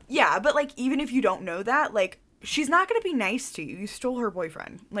splitting up. Yeah, but, like, even if you don't know that, like, she's not gonna be nice to you. You stole her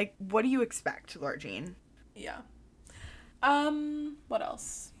boyfriend. Like, what do you expect, Laura Jean? Yeah. What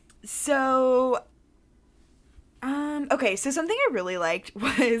else? So, okay, so something I really liked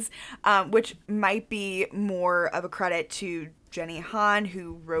was, which might be more of a credit to Jenny Han,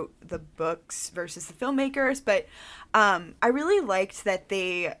 who wrote the books versus the filmmakers, but, I really liked that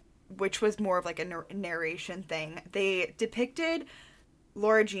which was more of like a narration thing, they depicted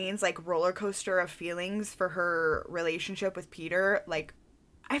Laura Jean's, like, roller coaster of feelings for her relationship with Peter, like,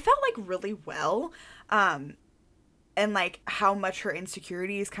 I felt like really well, and, like, how much her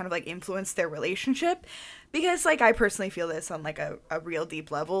insecurities kind of, like, influenced their relationship. Because, like, I personally feel this on, like, a real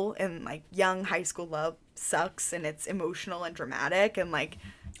deep level. And, like, young high school love sucks. And it's emotional and dramatic. And, like...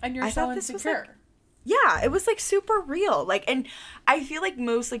 And you're so insecure. Yeah, it was, like, super real. Like, and I feel like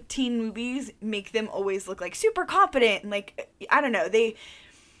most, like, teen movies make them always look, like, super competent. And, like, I don't know,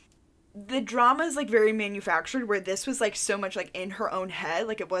 the drama is, like, very manufactured, where this was, like, so much, like, in her own head.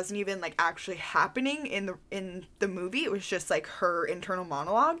 Like, it wasn't even, like, actually happening in the movie. It was just, like, her internal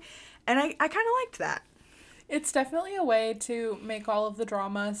monologue. And I kind of liked that. It's definitely a way to make all of the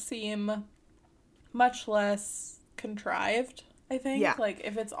drama seem much less contrived I think. Yeah. Like,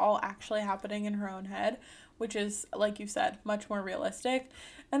 if it's all actually happening in her own head, which is, like you said, much more realistic.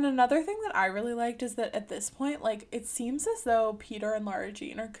 And another thing that I really liked is that at this point, like, it seems as though Peter and Lara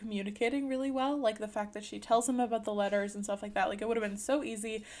Jean are communicating really well. Like, the fact that she tells him about the letters and stuff like that. Like, it would have been so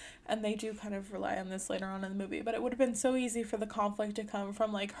easy, and they do kind of rely on this later on in the movie, but it would have been so easy for the conflict to come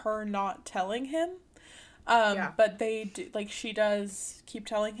from, like, her not telling him. But they do, like, she does keep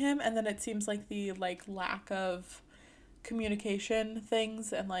telling him, and then it seems like the, like, lack of communication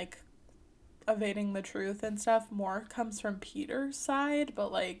things and, like, evading the truth and stuff more comes from Peter's side,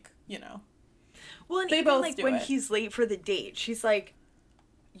 but, like, you know. Well, and they even, both like, do when it. he's late for the date, she's like,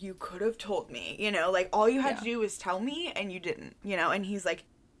 you could have told me, you know, like, all you had to do was tell me, and you didn't, you know, and he's like,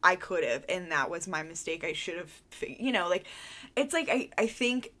 I could have, and that was my mistake, I should have, you know, like, it's like, I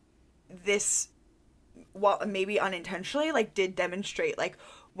think this, well, maybe unintentionally, like, did demonstrate, like,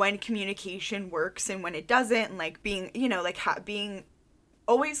 when communication works and when it doesn't, and, like, being, you know, like, being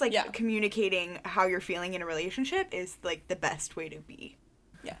always, like, communicating how you're feeling in a relationship is, like, the best way to be.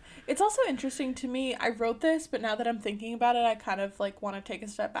 Yeah. It's also interesting to me, I wrote this, but now that I'm thinking about it, I kind of, like, want to take a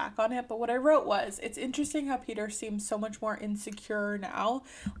step back on it. But what I wrote was, it's interesting how Peter seems so much more insecure now.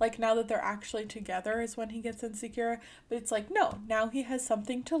 Like, now that they're actually together is when he gets insecure. But it's like, no, now he has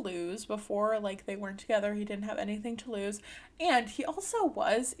something to lose. Before, like, they weren't together, he didn't have anything to lose. And he also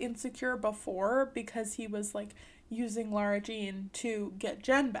was insecure before because he was, like, using Lara Jean to get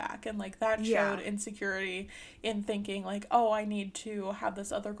Jen back, and, like, that showed insecurity in thinking, like, oh, I need to have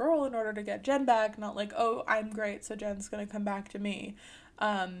this other girl in order to get Jen back, not like, oh, I'm great, so Jen's gonna come back to me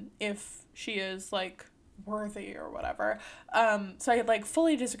if she is, like, worthy or whatever. So I, like,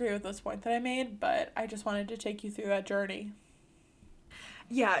 fully disagree with this point that I made, but I just wanted to take you through that journey.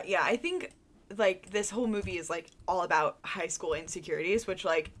 Yeah, I think, like, this whole movie is, like, all about high school insecurities, which,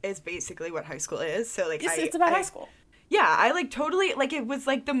 like, is basically what high school is. So, like, it's about high school. Yeah, I, like, totally, like, it was,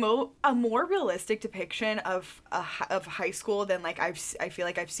 like, a more realistic depiction of high school than, like, I feel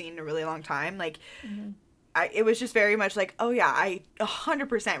like I've seen in a really long time. Like, it was just very much like, oh yeah, I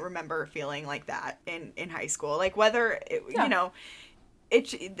 100% remember feeling like that in high school. Like, whether it, you know,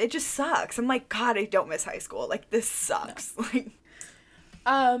 it just sucks. I'm like, God, I don't miss high school. Like, this sucks. No. Like.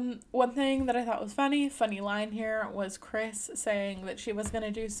 One thing that I thought was funny line here was Chris saying that she was going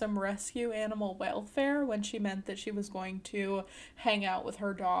to do some rescue animal welfare when she meant that she was going to hang out with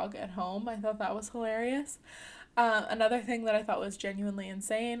her dog at home. I thought that was hilarious. Another thing that I thought was genuinely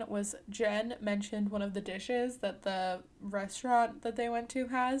insane was Jen mentioned one of the dishes that the restaurant that they went to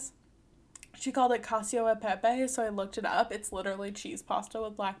has. She called it cacio e pepe, so I looked it up. It's literally cheese pasta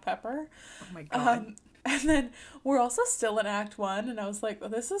with black pepper. Oh my God. And then we're also still in Act 1, and I was like, well,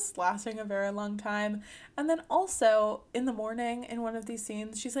 this is lasting a very long time. And then also, in the morning, in one of these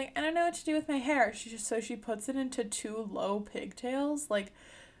scenes, she's like, I don't know what to do with my hair. She puts it into 2 low pigtails. Like,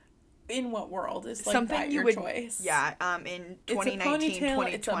 in what world is, like, something that you your would, choice? Yeah, in 2019,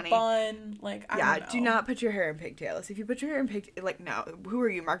 2020. It's a bun, like, I don't know. Do not put your hair in pigtails. If you put your hair in pigtails, like, no, who are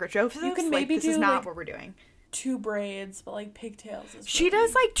you, Margaret Joseph? You can maybe this do, is not like, what we're doing. 2 braids, but, like, pigtails is she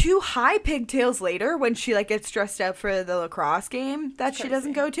does, like, 2 high pigtails later when she, like, gets dressed up for the lacrosse game that she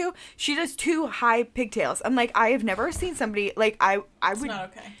doesn't go to. She does 2 high pigtails. I'm like, I have never seen somebody, like, I would. It's not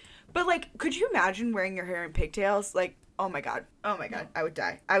okay. But, like, could you imagine wearing your hair in pigtails? Like, oh my god, no. I would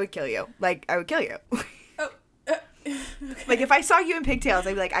die. I would kill you. Like, I would kill you. Okay. Like, if I saw you in pigtails,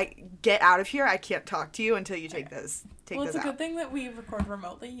 I'd be like, I get out of here. I can't talk to you until you take those. Well, it's a good thing that we record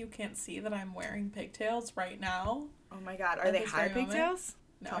remotely. You can't see that I'm wearing pigtails right now. Oh my god, are they high pigtails?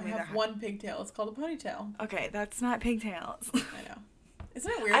 No, I have one pigtail. It's called a ponytail. Okay, that's not pigtails. I know.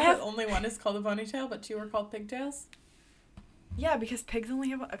 Isn't it weird that only one is called a ponytail, but 2 are called pigtails? Yeah, because pigs only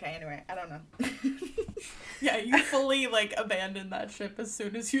have one. Okay, anyway, I don't know. Yeah, you fully, like, abandoned that ship as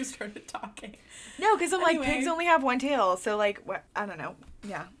soon as you started talking. No, because I'm like, pigs only have 1 tail, so, like, what? I don't know.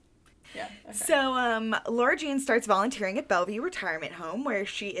 Yeah. Yeah. Okay. So, Lara Jean starts volunteering at Bellevue Retirement Home, where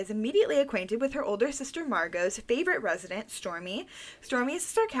she is immediately acquainted with her older sister Margot's favorite resident, Stormy. Stormy is a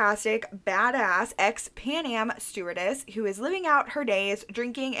sarcastic, badass ex-Pan Am stewardess who is living out her days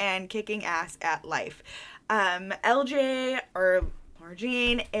drinking and kicking ass at life. LJ, or Lara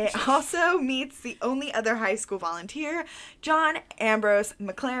Jean, also meets the only other high school volunteer, John Ambrose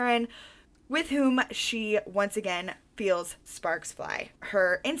McLaren, with whom she once again feels sparks fly.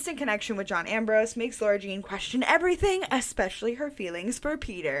 Her instant connection with John Ambrose makes Lara Jean question everything, especially her feelings for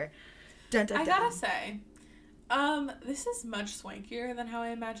Peter. Dun, dun, dun. I gotta say, This is much swankier than how I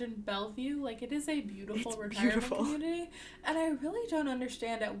imagined Bellevue. Like, it is a beautiful It's retirement beautiful. community, and I really don't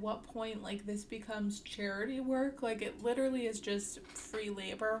understand at what point, like, this becomes charity work. Like, it literally is just free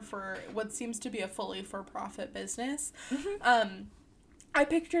labor for what seems to be a fully for-profit business. I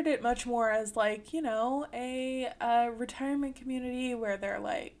pictured it much more as, like, you know, a retirement community where they're,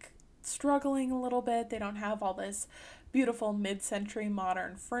 like, struggling a little bit. They don't have all this beautiful mid-century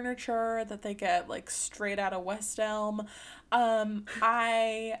modern furniture that they get, like, straight out of West Elm.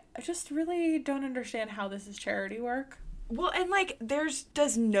 I just really don't understand how this is charity work. Well, and like,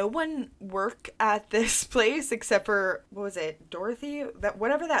 does no one work at this place except for, what was it, Dorothy? That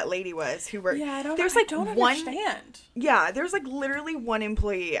whatever that lady was who worked. Yeah, There's I like don't one. understand. Yeah, there's like literally one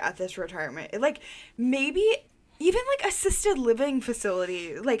employee at this retirement. Like, maybe even like assisted living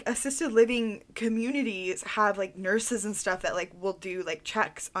facility, like assisted living communities have like nurses and stuff that like will do like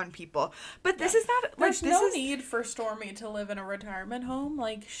checks on people. But this is not like There's this no is need for Stormy to live in a retirement home.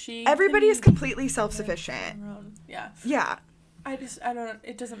 Like, everybody is can completely live self-sufficient. on her own. Yeah. Yeah. I don't,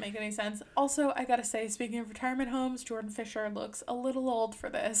 it doesn't make any sense. Also, I gotta say, speaking of retirement homes, Jordan Fisher looks a little old for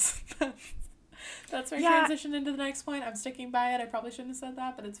this. That's my transition into the next point. I'm sticking by it. I probably shouldn't have said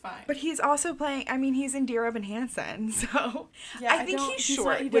that, but it's fine. But he's also playing, I mean, he's in Dear Evan Hansen, so Yeah, I think he's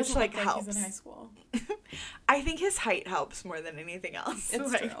short, he which doesn't like look helps. He's in high school. I think his height helps more than anything else.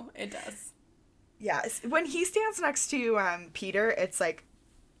 It's like, true. It does. Yes. When he stands next to Peter, it's like,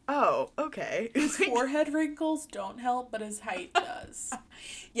 oh, okay. His forehead wrinkles don't help, but his height does.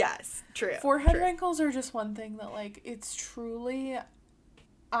 Yes, true. Forehead true. wrinkles are just one thing that, like, it's truly,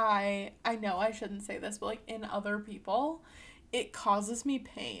 I know I shouldn't say this, but, like, in other people, it causes me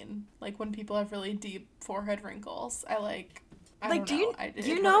pain. Like, when people have really deep forehead wrinkles, I Like, don't know. do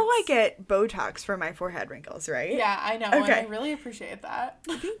you know I hurts. get Botox for my forehead wrinkles, right? Yeah, I know, and Okay. I really appreciate that.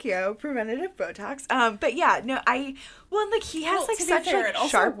 Thank you. Preventative Botox. But yeah, no, well, like, he has, like, to such, be fair, like, it also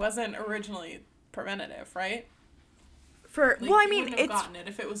sharp, wasn't originally preventative, right? like, well, I mean, you wouldn't have gotten it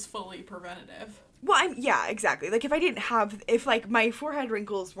if it was fully preventative. well, yeah, exactly. Like, if, like, my forehead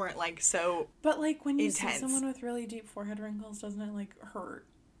wrinkles weren't, like, so But, like, when you intense. see someone with really deep forehead wrinkles, doesn't it, like, hurt?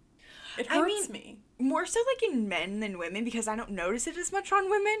 It I hurts mean, me. more so, like, in men than women, because I don't notice it as much on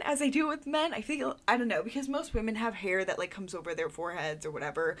women as I do with men. I feel, I don't know, because most women have hair that, like, comes over their foreheads or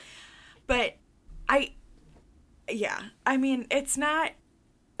whatever. But yeah, I mean, it's not,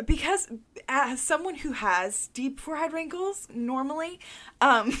 because as someone who has deep forehead wrinkles, normally,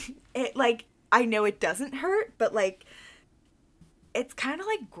 it, like, I know it doesn't hurt, but, like, it's kind of,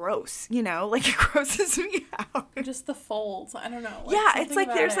 like, gross, you know? Like, it grosses me out. Just the folds. I don't know. Yeah, it's something like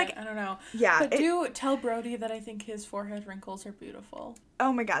about there's, it, like- I don't know. Yeah. But do tell Brody that I think his forehead wrinkles are beautiful.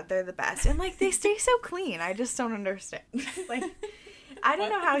 Oh my god, they're the best. And, like, they stay so clean. I just don't understand. Like, I don't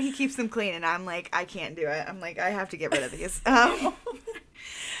know how he keeps them clean, and I'm like, I can't do it. I'm like, I have to get rid of these.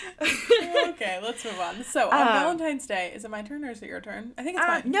 Okay, let's move on. So, on Valentine's Day, is it my turn or is it your turn? I think it's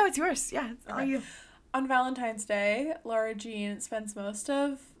mine. No, it's yours. Yeah, it's all Okay. you. On Valentine's Day, Laura Jean spends most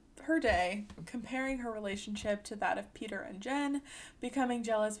of her day comparing her relationship to that of Peter and Jen, becoming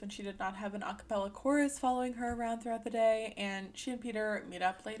jealous when she did not have an a cappella chorus following her around throughout the day, and she and Peter meet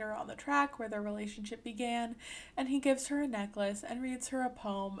up later on the track where their relationship began, and he gives her a necklace and reads her a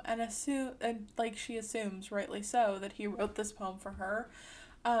poem and she assumes, rightly so, that he wrote this poem for her.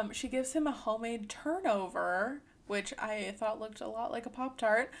 She gives him a homemade turnover, which I thought looked a lot like a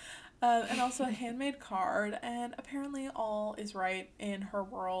Pop-Tart, and also a handmade card, and apparently all is right in her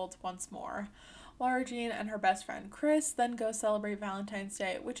world once more. Laura Jean and her best friend Chris then go celebrate Valentine's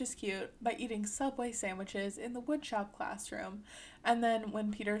Day, which is cute, by eating Subway sandwiches in the woodshop classroom. And then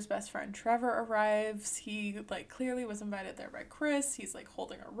when Peter's best friend Trevor arrives, he, like, clearly was invited there by Chris. He's, like,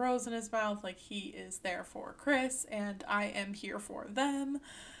 holding a rose in his mouth, like, he is there for Chris, and I am here for them.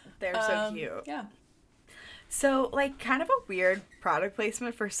 They're so cute. Yeah. So, like, kind of a weird product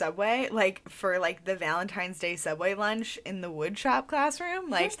placement for Subway, like, for, like, the Valentine's Day Subway lunch in the woodshop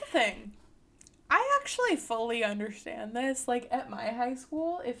classroom. Like, Here's the thing. I actually fully understand this. Like, at my high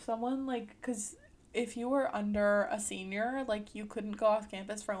school, if someone, like, because if you were under a senior, like, you couldn't go off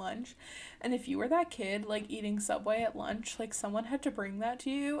campus for lunch. And if you were that kid, like, eating Subway at lunch, like, someone had to bring that to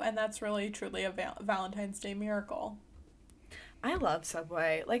you. And that's really, truly a Valentine's Day miracle. I love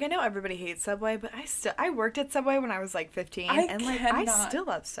Subway. Like, I know everybody hates Subway, but I worked at Subway when I was, like, 15, and, like, I still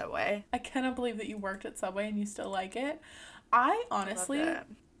love Subway. I cannot believe that you worked at Subway and you still like it. I honestly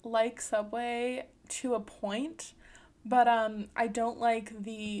like Subway to a point, But I don't like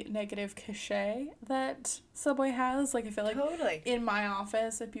the negative cachet that Subway has. Like, I feel like Totally. in my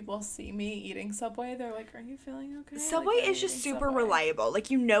office, if people see me eating Subway, they're like, "Are you feeling okay?" Subway Like, "Are you is just eating super Subway?" reliable. Like,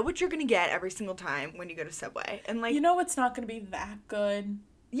 you know what you're gonna get every single time when you go to Subway. And, like, You know it's not going to be that good.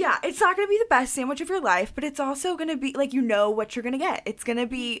 yeah, it's not gonna be the best sandwich of your life, but it's also gonna be, like, you know what you're gonna get. It's gonna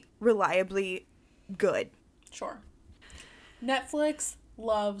be reliably good. Sure. Netflix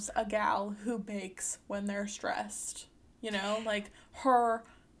loves a gal who bakes when they're stressed. You know, like her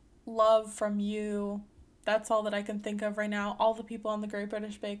love from you. That's all that I can think of right now. All the people on the Great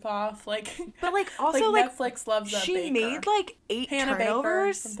British Bake Off, like, But, like, also, like, Netflix loves a she baker. made, like, 8 Hannah Baker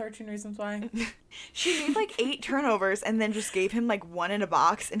turnovers. from 13 Reasons Why. She made, like, 8 turnovers and then just gave him, like, one in a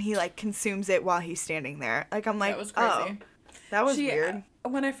box, and he, like, consumes it while he's standing there. Like, I'm like, That was crazy. oh, that was She, weird.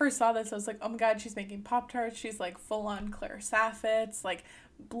 When I first saw this, I was like, oh my god, she's making Pop-Tarts. She's like full on Claire Saffitz. Like,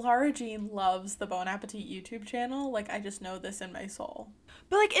 Lara Jean loves the Bon Appetit YouTube channel. Like, I just know this in my soul.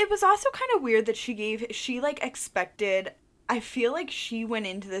 But, like, it was also kind of weird that she, like, expected, I feel like she went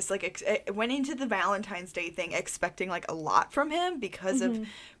into this, like, went into the Valentine's Day thing expecting, like, a lot from him because of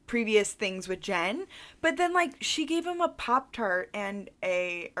previous things with Jen. But then, like, she gave him a Pop-Tart and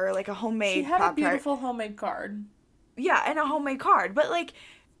a homemade She had Pop-Tart. a beautiful homemade card. Yeah, and a homemade card. But, like,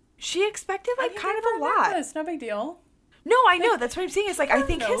 she expected, like, kind of a lot. It's no big deal. No, I know. That's what I'm saying. It's like, I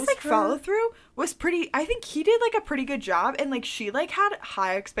think his, knows like, her. follow-through was pretty... I think he did, like, a pretty good job. And, like, she, like, had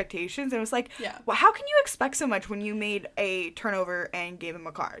high expectations. And was like, Yeah. well, how can you expect so much when you made a turnover and gave him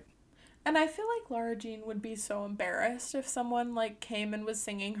a card? And I feel like Lara Jean would be so embarrassed if someone, like, came and was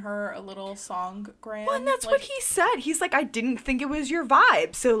singing her a little song, Graham. Well, and that's like, what he said. He's like, I didn't think it was your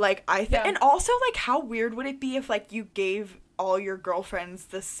vibe. So, like, Yeah. And also, like, how weird would it be if, like, you gave all your girlfriends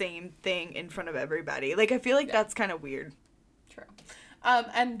the same thing in front of everybody? Like, I feel like that's kind of weird. True.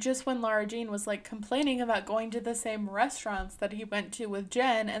 And just when Lara Jean was, like, complaining about going to the same restaurants that he went to with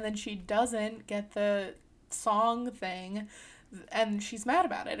Jen, and then she doesn't get the song thing, and she's mad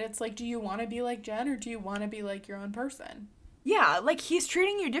about it. It's like, do you want to be like Jen, or do you want to be, like, your own person? Yeah, like, he's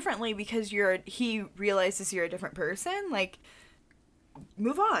treating you differently because he realizes you're a different person. Like,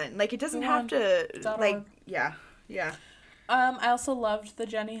 move on. Like, it doesn't Move have on. to, like, .org. yeah. I also loved the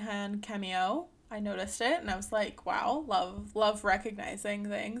Jenny Han cameo. I noticed it, and I was like, wow, love recognizing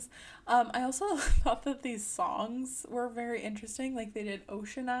things. I also thought that these songs were very interesting. Like, they did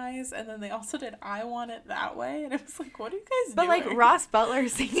Ocean Eyes, and then they also did I Want It That Way, and I was like, what are you guys But, doing? like, Ross Butler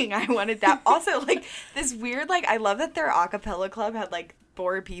singing I Wanted That. Also, like, this weird, like, I love that their a cappella club had, like,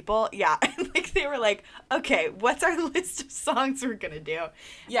 4 people. Yeah. And, like, they were like, okay, what's our list of songs we're gonna do?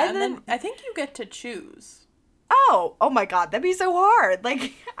 Yeah, And and then I think you get to choose. oh my god, that'd be so hard.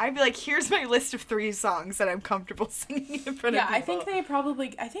 Like, I'd be like, here's my list of 3 songs that I'm comfortable singing in front of Yeah, people. I think they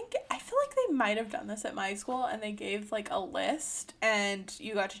probably, I feel like they might have done this at my school, and they gave, like, a list, and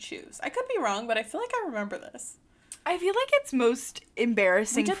you got to choose. I could be wrong, but I feel like I remember this. I feel like it's most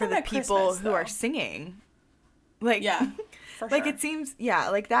embarrassing did for them the at people Christmas, who are though. singing. Like, Yeah, for like, sure. it seems, yeah,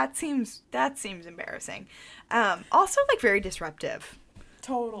 like, that seems embarrassing. Also, like, very disruptive.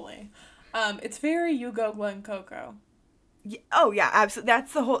 Totally. It's very You Go Glen Coco. Oh yeah, absolutely.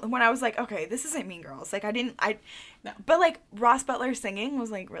 That's the whole. When I was like, okay, this isn't Mean Girls. Like, No. But, like, Ross Butler singing was,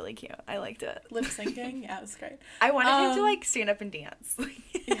 like, really cute. I liked it. Lip syncing, yeah, it was great. I wanted him to, Um, like, stand up and dance.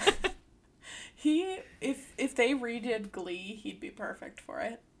 Yeah. If they redid Glee, he'd be perfect for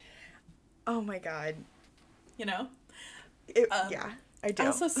it. Oh my god. You know. Yeah, I do.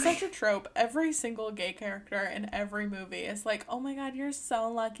 Also, such a trope. Every single gay character in every movie is like, oh my god, you're so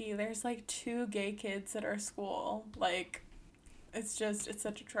lucky. There's like 2 gay kids at our school. Like, it's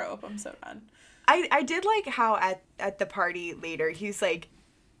such a trope. I'm so done. I did like how at the party later, he's like,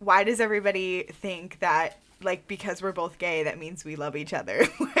 why does everybody think that, like, because we're both gay, that means we love each other?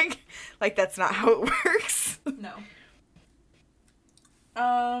 like that's not how it works. No.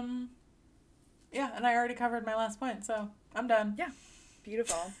 Yeah, and I already covered my last point, so I'm done. Yeah.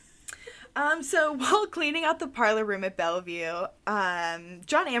 Beautiful. So while cleaning out the parlor room at Bellevue,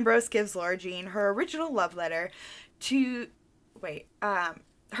 John Ambrose gives Lara Jean her original love letter to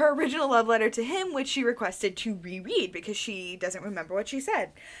him, which she requested to reread because she doesn't remember what she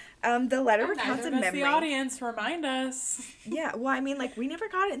said. The letter recounts a Neither does memory. the audience. Remind us. Yeah, well, I mean, like, we never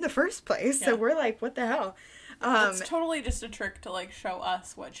got it in the first place, so Yeah. we're like, what the hell? It's totally just a trick to, like, show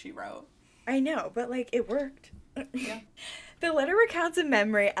us what she wrote. I know, but, like, it worked. Yeah. The letter recounts a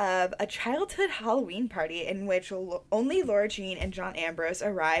memory of a childhood Halloween party in which only Lara Jean and John Ambrose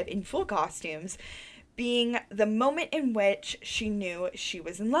arrive in full costumes, being the moment in which she knew she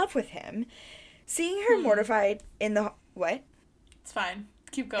was in love with him. Seeing her mortified in the... What? It's fine.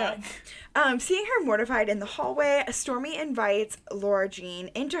 Keep going. Seeing her mortified in the hallway, Stormy invites Laura Jean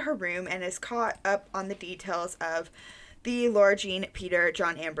into her room and is caught up on the details of the Laura Jean, Peter,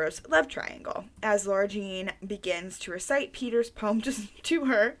 John Ambrose love triangle. As Laura Jean begins to recite Peter's poem to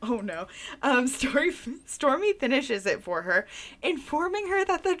her, Stormy finishes it for her, informing her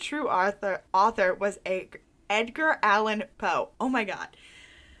that the true author was Edgar Allan Poe. Oh my god.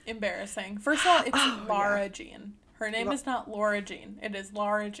 Embarrassing. First of all, it's Laura Jean. Her name is not Laura Jean. It is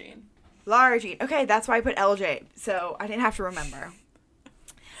Laura Jean. Laura Jean. Okay, that's why I put LJ, so I didn't have to remember.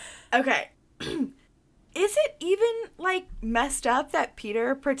 Okay. Is it even, like, messed up that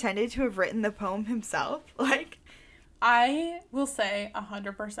Peter pretended to have written the poem himself? Like, I will say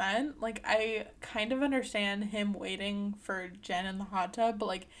 100%. Like, I kind of understand him waiting for Jen in the hot tub, but,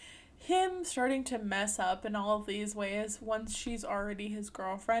 like, him starting to mess up in all of these ways once she's already his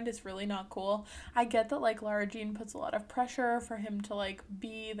girlfriend is really not cool. I get that, like, Laura Jean puts a lot of pressure for him to, like,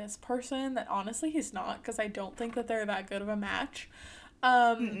 be this person that honestly he's not, because I don't think that they're that good of a match.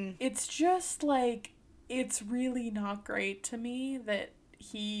 It's just, like, it's really not great to me that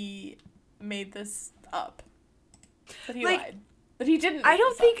he made this up. That he lied. But he didn't. I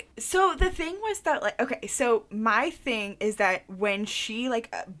don't think so. The thing was that, like, okay, so my thing is that when she,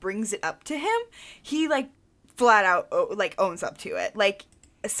 like, brings it up to him, he, like, flat out, like, owns up to it. Like,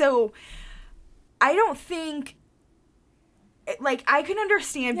 so I don't think, like, I can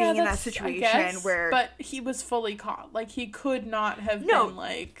understand being in that situation where, but he was fully caught. Like, he could not have been,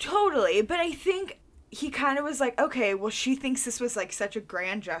 like, totally. But I think he kind of was like, okay, well, she thinks this was, like, such a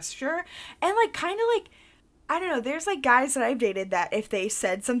grand gesture, and, like, kind of, like, I don't know, there's, like, guys that I've dated that if they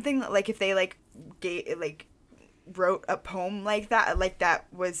said something, like, if they, like, wrote a poem like that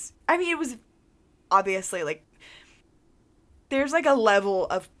was, I mean, it was obviously, like, there's, like, a level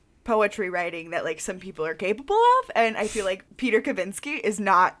of poetry writing that, like, some people are capable of, and I feel like Peter Kavinsky is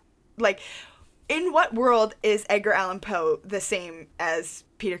not, like, in what world is Edgar Allan Poe the same as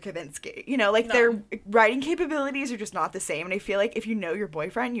Peter Kavinsky? You know, like, their writing capabilities are just not the same, and I feel like if you know your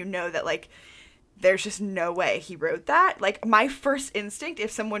boyfriend, you know that, like, there's just no way he wrote that. Like, my first instinct, if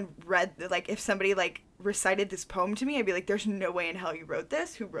someone if somebody, like, recited this poem to me, I'd be like, there's no way in hell you wrote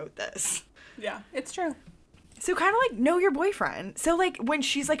this. Who wrote this? Yeah, it's true. So kind of, like, know your boyfriend. So, like, when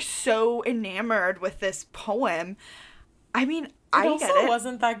she's, like, so enamored with this poem, I mean, I get it. It also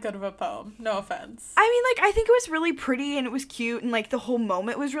wasn't that good of a poem. No offense. I mean, like, I think it was really pretty and it was cute and, like, the whole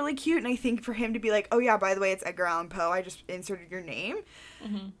moment was really cute. And I think for him to be like, oh, yeah, by the way, it's Edgar Allan Poe. I just inserted your name.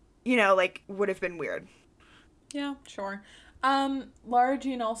 Mm-hmm. You know, like, would have been weird. Yeah, sure. Laura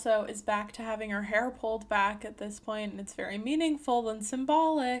Jean also is back to having her hair pulled back at this point, and it's very meaningful and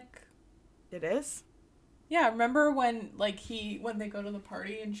symbolic. It is? Yeah, remember when, like, when they go to the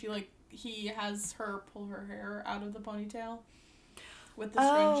party and he has her pull her hair out of the ponytail with the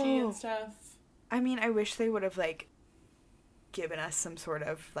scrunchie and stuff? I mean, I wish they would have, like, given us some sort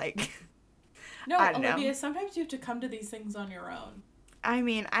of, like, no, Olivia, sometimes you have to come to these things on your own. I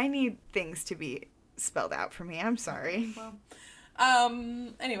mean, I need things to be spelled out for me. I'm sorry. Well,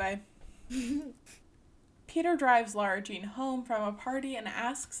 anyway. Peter drives Laura Jean home from a party and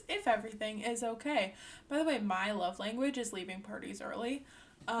asks if everything is okay. By the way, my love language is leaving parties early.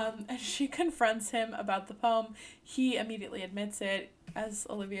 And she confronts him about the poem. He immediately admits it, as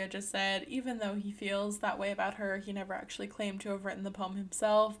Olivia just said. Even though he feels that way about her, he never actually claimed to have written the poem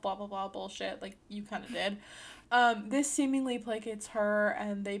himself. Blah, blah, blah, bullshit. Like, you kind of did. This seemingly placates her,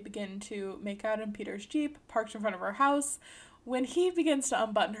 and they begin to make out in Peter's Jeep, parked in front of her house. When he begins to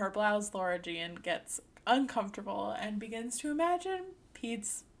unbutton her blouse, Laura Jean gets uncomfortable and begins to imagine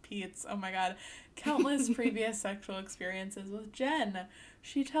Pete's, oh my god, countless previous sexual experiences with Jen.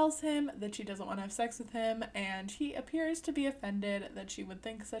 She tells him that she doesn't want to have sex with him, and he appears to be offended that she would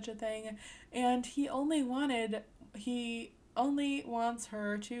think such a thing, and he only wants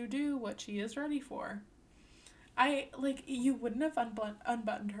her to do what she is ready for. You wouldn't have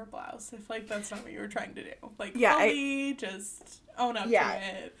unbuttoned her blouse if, like, that's not what you were trying to do. Like, just own up to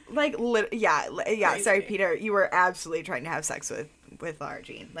it. Like, Crazy. Sorry, Peter, you were absolutely trying to have sex with Laura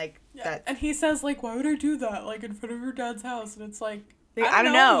Jean. Like, that. And he says, like, why would I do that, like, in front of her dad's house? And it's like, I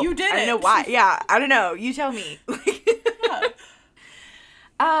don't know. You did it. I don't know why. Yeah, I don't know. You tell me.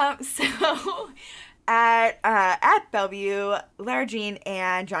 Yeah. So... At Bellevue, Laura Jean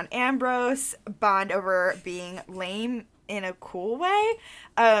and John Ambrose bond over being lame in a cool way.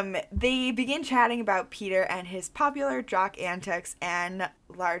 They begin chatting about Peter and his popular jock antics, and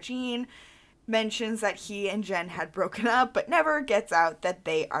Laura Jean mentions that he and Jen had broken up, but never gets out that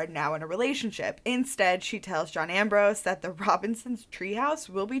they are now in a relationship. Instead, she tells John Ambrose that the Robinsons' treehouse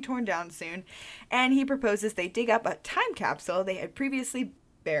will be torn down soon, and he proposes they dig up a time capsule they had previously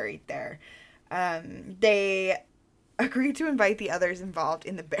buried there. They agreed to invite the others involved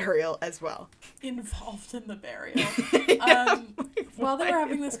in the burial as well. Involved in the burial. While they were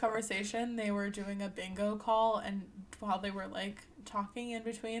having this conversation, they were doing a bingo call, and while they were like talking in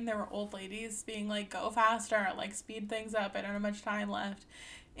between, there were old ladies being like, go faster, like speed things up, I don't have much time left.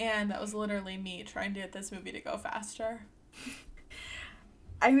 And that was literally me trying to get this movie to go faster.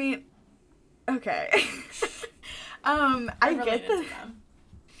 I mean, okay. I get the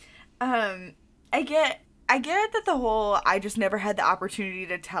I get that the whole I just never had the opportunity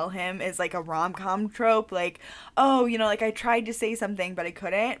to tell him is like a rom-com trope, like, oh, you know, like I tried to say something but I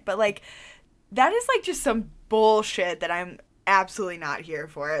couldn't, but like that is like just some bullshit that I'm absolutely not here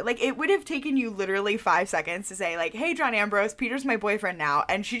for. Like, it would have taken you literally 5 seconds to say like, hey, John Ambrose, Peter's my boyfriend now,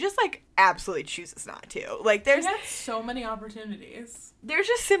 and she just like absolutely chooses not to. Like, there's so many opportunities. There's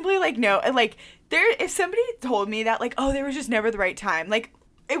just simply like no, like there if somebody told me that like, oh, there was just never the right time, like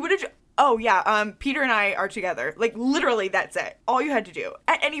it would have, oh yeah, Peter and I are together, like literally that's it, all you had to do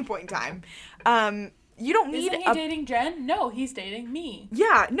at any point in time. You don't need. Isn't he dating Jen? No, he's dating me.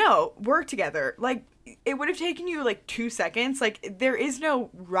 Yeah, no, we're together. Like, it would have taken you like 2 seconds. Like, there is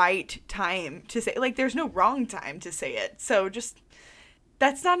no right time to say, like, there's no wrong time to say it. So just,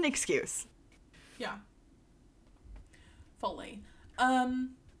 that's not an excuse. Yeah. Fully.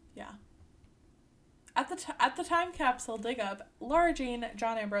 Yeah. At the time capsule dig up, Laura Jean,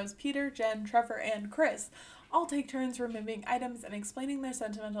 John Ambrose, Peter, Jen, Trevor, and Chris all take turns removing items and explaining their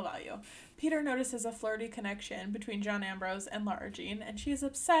sentimental value. Peter notices a flirty connection between John Ambrose and Laura Jean, and she is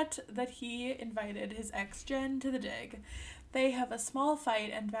upset that he invited his ex Jen to the dig. They have a small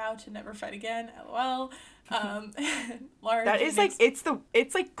fight and vow to never fight again. LOL. Laura that Jean is like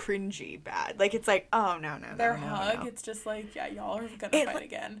it's like cringy bad. Like, it's like, oh no. Their hug, it's just like, yeah, y'all are gonna fight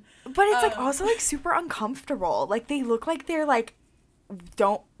again. But it's like also like super uncomfortable. Like, they look like they're like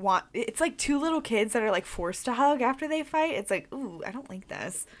don't want, it's like two little kids that are like forced to hug after they fight. It's like, ooh, I don't like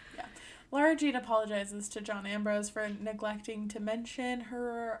this. Yeah. Laura Jean apologizes to John Ambrose for neglecting to mention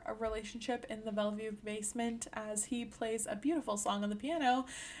her relationship in the Bellevue basement as he plays a beautiful song on the piano,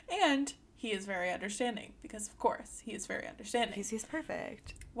 and he is very understanding because, of course, he is very understanding. He's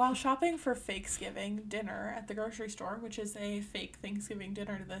perfect. While shopping for Fakesgiving dinner at the grocery store, which is a fake Thanksgiving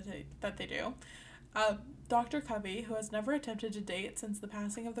dinner that they do, Dr. Covey, who has never attempted to date since the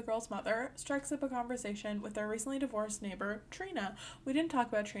passing of the girl's mother, strikes up a conversation with their recently divorced neighbor, Trina. We didn't talk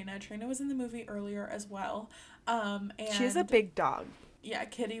about Trina. Trina was in the movie earlier as well. And she's a big dog. Yeah,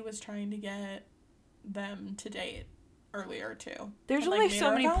 Kitty was trying to get them to date earlier, too. There's only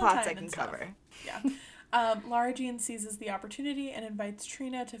so many plots I can cover. Yeah. Laura Jean seizes the opportunity and invites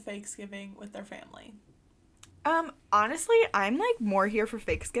Trina to Fakesgiving with their family. Honestly, I'm, like, more here for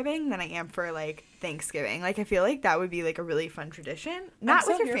Fakesgiving than I am for, like, Thanksgiving. Like, I feel like that would be, like, a really fun tradition. Not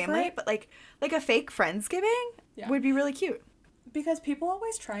with your family, but, like a fake Friendsgiving would be really cute. Because people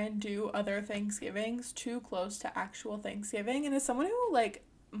always try and do other Thanksgivings too close to actual Thanksgiving. And as someone who, like,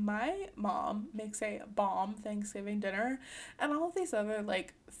 my mom makes a bomb Thanksgiving dinner, and all of these other,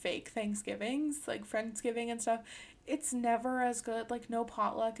 like, fake Thanksgivings, like, Friendsgiving and stuff, it's never as good. Like, no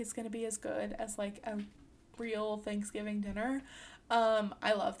potluck is going to be as good as, like, a real Thanksgiving dinner.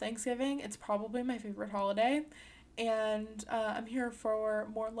 I love Thanksgiving. It's probably my favorite holiday, and I'm here for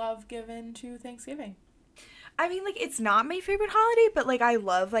more love given to Thanksgiving. I mean, like, it's not my favorite holiday, but, like, I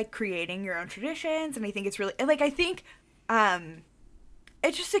love, like, creating your own traditions, and I think it's really, like, I think,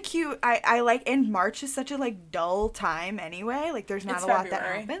 it's just a cute, I like, and March is such a, like, dull time anyway, like, there's not it's a lot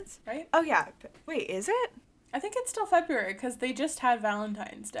February, that happens. Right? Oh, yeah. Wait, is it? I think it's still February, because they just had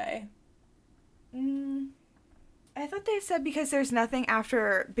Valentine's Day. I thought they said because there's nothing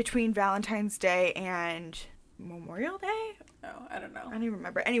between Valentine's Day and Memorial Day? Oh, I don't know. I don't even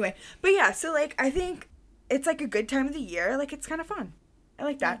remember. Anyway, but yeah, so, like, I think it's, like, a good time of the year. Like, it's kind of fun. I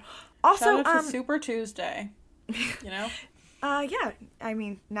like that. Also, shout out to Super Tuesday, you know? Yeah, I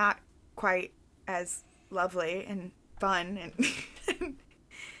mean, not quite as lovely and fun and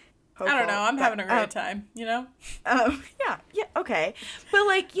hopeful, I don't know, I'm having a great time, you know? Yeah, okay. But,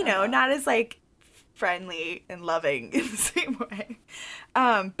 like, you know, not as, like, friendly and loving in the same way.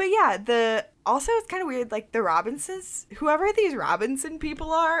 But yeah, also it's kind of weird, like, the Robinsons, whoever these Robinson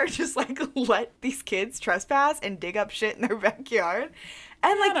people are, just, like, let these kids trespass and dig up shit in their backyard.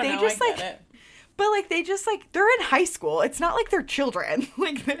 And, like, they just, like, but, like, they just, like, they're in high school. It's not like they're children.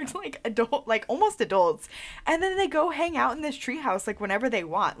 Like, they're, like, adult, like, almost adults. And then they go hang out in this treehouse, like, whenever they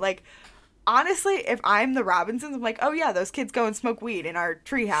want. Like, honestly, if I'm the Robinsons, I'm like, oh, yeah, those kids go and smoke weed in our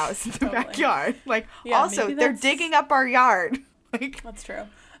treehouse in the backyard. Like, yeah, also, they're digging up our yard. Like, that's true.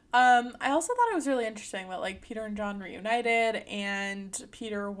 I also thought it was really interesting that, like, Peter and John reunited, and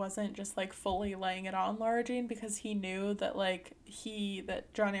Peter wasn't just, like, fully laying it on Lara Jean because he knew that, like,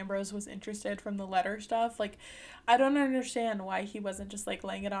 that John Ambrose was interested from the letter stuff. Like, I don't understand why he wasn't just, like,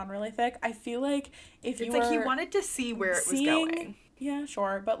 laying it on really thick. I feel like if It's like he wanted to see where it was going. Yeah,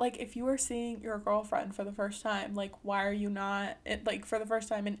 sure. But, like, if you were seeing your girlfriend for the first time, like, why are you not, like, for the first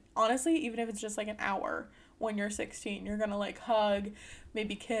time, and honestly, even if it's just, like, an hour when you're 16, you're gonna, like, hug,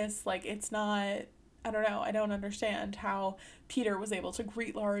 maybe kiss, like, it's not, I don't know, I don't understand how Peter was able to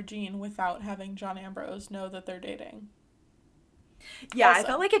greet Lara Jean without having John Ambrose know that they're dating. Yeah, Also, I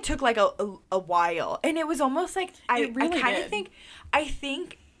felt like it took, like, a while, and it was almost like, I kind of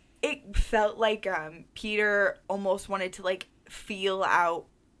think it felt like, Peter almost wanted to, like, feel out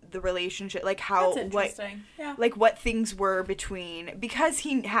the relationship, like how what things were between, because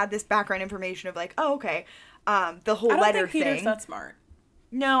he had this background information of like, oh, okay, the whole letter thing. Peter's that smart.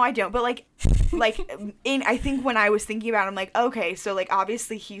 No, I don't. But like I think when I was thinking about it, I'm like, okay, so like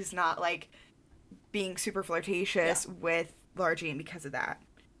obviously he's not like being super flirtatious with Lara Jean because of that.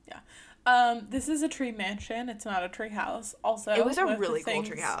 Yeah. This is a tree mansion. It's not a tree house. Also, it was a really cool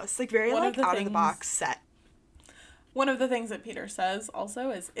tree house, like very like out of the box set. One of the things that Peter says also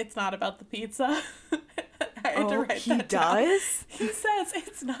is, it's not about the pizza. I had to write that he does? He says,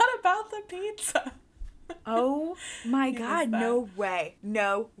 it's not about the pizza. Oh my God, no way.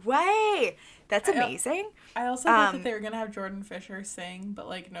 No way. That's amazing. I also thought that they were going to have Jordan Fisher sing, but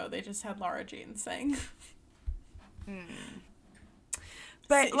like, no, they just had Lara Jean sing.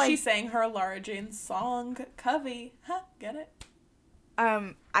 But she sang her Lara Jean song, Covey. Huh, get it?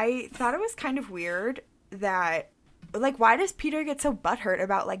 I thought it was kind of weird that, like, why does Peter get so butthurt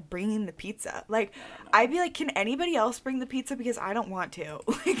about, like, bringing the pizza? Like, I'd be like, can anybody else bring the pizza? Because I don't want to.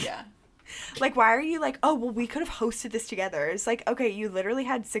 Like, yeah. Like, why are you like, oh, well, we could have hosted this together? It's like, okay, you literally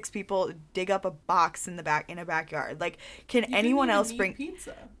had 6 people dig up a box in a backyard. Like, can anyone else bring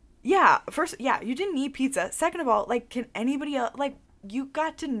pizza? Yeah, you didn't need pizza. Second of all, like, can anybody else, like, you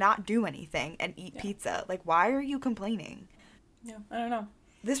got to not do anything and eat pizza. Like, why are you complaining? Yeah, I don't know.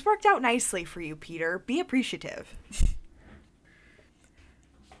 This worked out nicely for you, Peter. Be appreciative.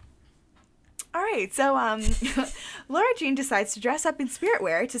 All right, so Lara Jean decides to dress up in spirit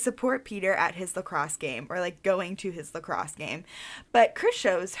wear to support Peter at his lacrosse game, or like going to his lacrosse game. But Chris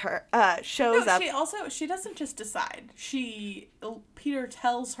shows up. She doesn't just decide. Peter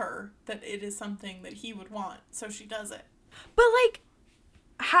tells her that it is something that he would want, so she does it. But like,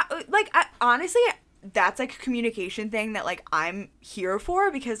 honestly, that's like a communication thing that like I'm here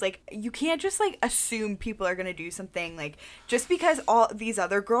for, because like you can't just like assume people are gonna do something. Like, just because all these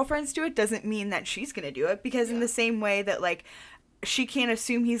other girlfriends do it doesn't mean that she's gonna do it, because in the same way that like she can't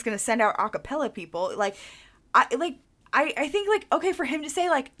assume he's gonna send out a cappella people. Like, I think like, okay, for him to say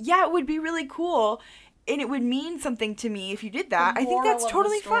like, yeah, it would be really cool and it would mean something to me if you did that, I think that's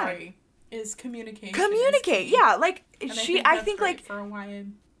totally fine. Is communicate, yeah. Like, and I think like for a YA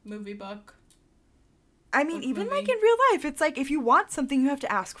movie book. I mean, even like in real life, it's like if you want something, you have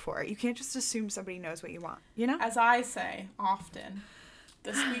to ask for it. You can't just assume somebody knows what you want, you know? As I say often,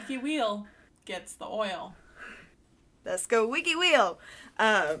 the squeaky wheel gets the oil. Let's go wiki wheel.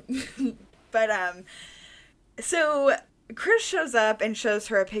 So Chris shows up and shows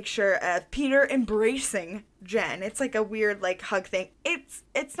her a picture of Peter embracing Jen. It's like a weird like hug thing.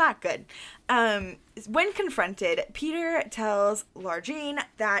 It's not good. When confronted, Peter tells Lara Jean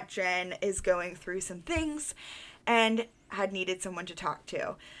that Jen is going through some things and had needed someone to talk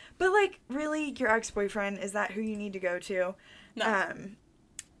to. But like, really, your ex-boyfriend, is that who you need to go to? No.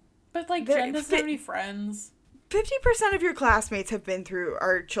 But like, Jen doesn't have any friends. 50% of your classmates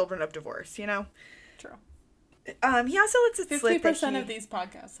are children of divorce, you know? True. He also lets it slip that 50% of these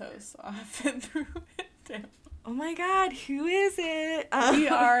podcast hosts have been through it too. Oh my God, who is it? We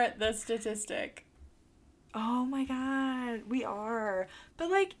are the statistic. Oh my God, we are. But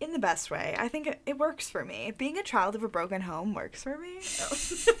like, in the best way. I think it works for me. Being a child of a broken home works for me.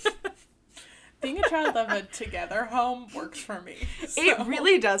 Being a child of a together home works for me. So. It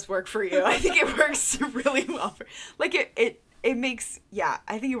really does work for you. I think it works really well for, like, it makes, yeah,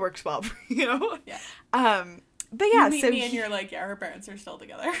 I think it works well for you. Yeah. But yeah, you meet me and you're like, yeah, her parents are still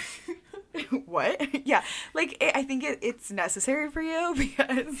together. What? Yeah, like, I think it's necessary for you,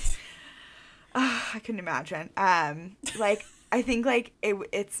 because I couldn't imagine. Like, I think like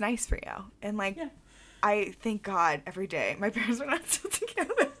it's nice for you, and like, yeah. I thank God every day my parents are not still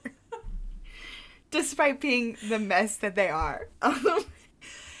together, despite being the mess that they are.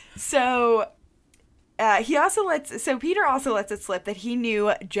 So Peter also lets it slip that he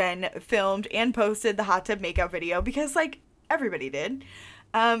knew Jen filmed and posted the hot tub makeout video, because like everybody did.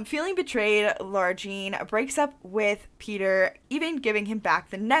 Feeling betrayed, Lara Jean breaks up with Peter, even giving him back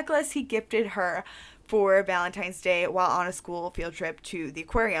the necklace he gifted her for Valentine's Day while on a school field trip to the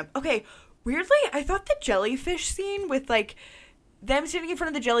aquarium. Okay, weirdly, I thought the jellyfish scene with like them sitting in front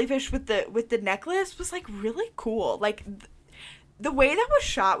of the jellyfish with the necklace was like really cool. Like the way that was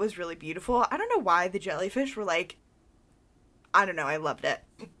shot was really beautiful. I don't know why the jellyfish were like, I don't know, I loved it.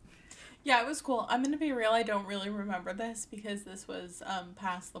 Yeah, it was cool. I'm gonna be real, I don't really remember this because this was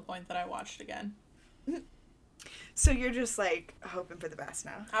past the point that I watched again. So you're just like hoping for the best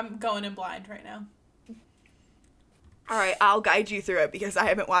now. I'm going in blind right now. All right, I'll guide you through it because I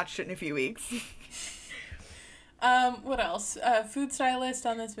haven't watched it in a few weeks. What else? Food stylist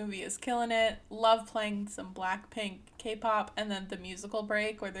on this movie is killing it. Love playing some Blackpink K-pop, and then the musical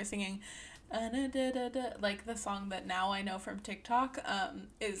break where they're singing like the song that now I know from TikTok.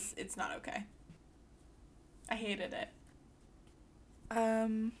 It's not okay. I hated it.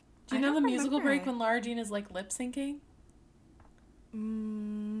 Do you know the musical break when Lara Jean is like lip syncing?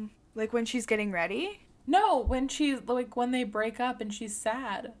 Like when she's getting ready? No, when she's like when they break up and she's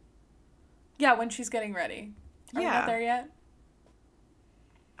sad. Yeah, when she's getting ready. Are we not there yet?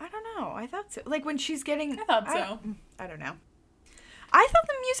 I don't know. I thought so. Like when she's getting. I thought so. I don't know. I thought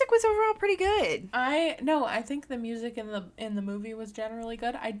the music was overall pretty good. I think the music in the movie was generally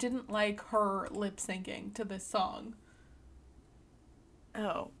good. I didn't like her lip syncing to this song.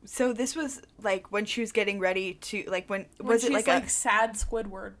 Oh, so this was like when she was getting ready to like when was it like sad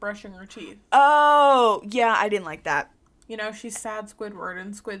Squidward brushing her teeth? Oh, yeah, I didn't like that. You know, she's sad Squidward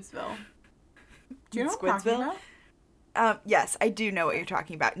in Squidsville. Do you know what I'm talking about? Yes, I do know what you're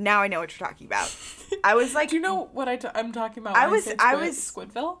talking about. Now I know what you're talking about. I was like, do you know what I'm talking about? I was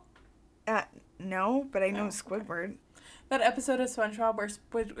Squidville. No, but I know Squidward. Okay. That episode of SpongeBob where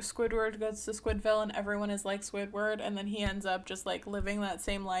Squidward goes to Squidville and everyone is like Squidward, and then he ends up just like living that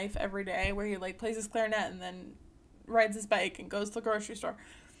same life every day where he like plays his clarinet and then rides his bike and goes to the grocery store.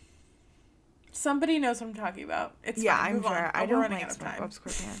 Somebody knows what I'm talking about. It's fine. I'm sure. I don't like SpongeBob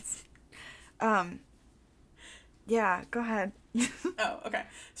SquarePants. Yeah, go ahead. Oh, okay.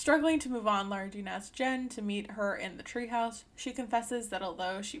 Struggling to move on, Lara Jean asks Jen to meet her in the treehouse. She confesses that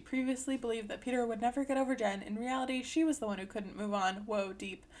although she previously believed that Peter would never get over Jen, in reality, she was the one who couldn't move on. Whoa,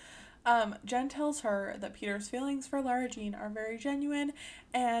 deep. Jen tells her that Peter's feelings for Lara Jean are very genuine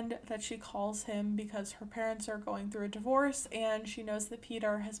and that she calls him because her parents are going through a divorce and she knows that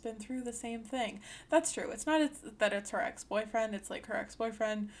Peter has been through the same thing. That's true. It's not that it's her ex-boyfriend. It's like her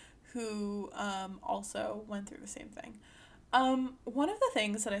ex-boyfriend who also went through the same thing. One of the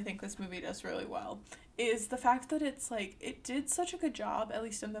things that I think this movie does really well is the fact that it's like, it did such a good job, at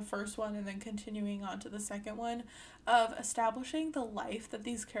least in the first one and then continuing on to the second one, of establishing the life that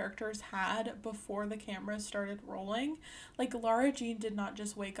these characters had before the cameras started rolling. Like, Lara Jean did not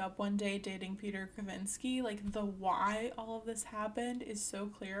just wake up one day dating Peter Kavinsky. Like, the why all of this happened is so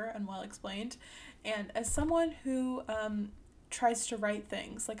clear and well explained. And as someone who, tries to write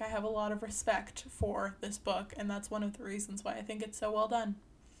things, like, I have a lot of respect for this book, and that's one of the reasons why I think it's so well done.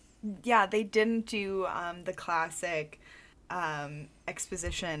 Yeah, they didn't do the classic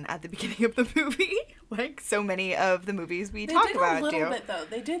exposition at the beginning of the movie like so many of the movies we talk about do. They did a little bit though.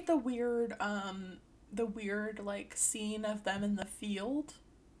 They did the weird like scene of them in the field.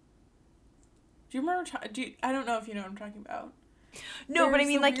 Do you remember? I don't know if you know what I'm talking about. No, but I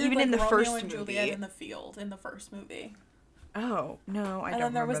mean, like, even in the first movie. Juliet in the field in the first movie. Oh, no, I don't remember that. And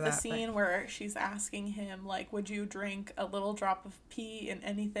then there was the scene where she's asking him, like, would you drink a little drop of pee in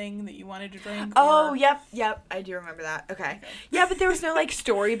anything that you wanted to drink? Oh, yep. I do remember that. Okay. Yeah, but there was no, like,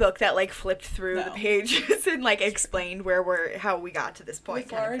 storybook that, like, flipped through the pages and, like, explained how we got to this point.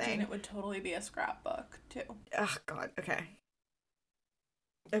 With Lara Jean, it would totally be a scrapbook, too. Oh, God. Okay.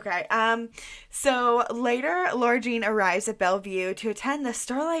 So later, Lara Jean arrives at Bellevue to attend the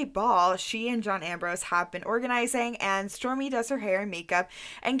Starlight Ball she and John Ambrose have been organizing, and Stormy does her hair and makeup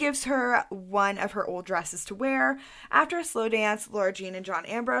and gives her one of her old dresses to wear. After a slow dance, Lara Jean and John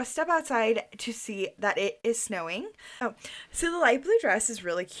Ambrose step outside to see that it is snowing. Oh, so the light blue dress is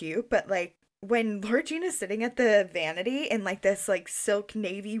really cute, but, like, when Lara Jean is sitting at the vanity in, like, this, like, silk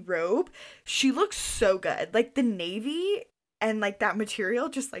navy robe, she looks so good. Like, the navy and, like, that material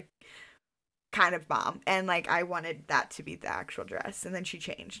just, like, kind of bomb. And, like, I wanted that to be the actual dress. And then she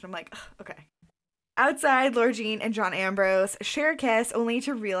changed. I'm like, okay. Outside, Lara Jean and John Ambrose share a kiss, only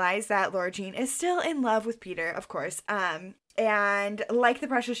to realize that Lara Jean is still in love with Peter, of course. And like the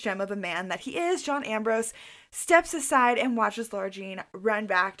precious gem of a man that he is, John Ambrose steps aside and watches Lara Jean run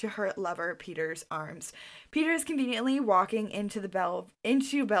back to her lover Peter's arms. Peter is conveniently walking into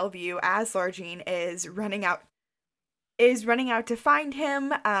Bellevue as Lara Jean is running out is running out to find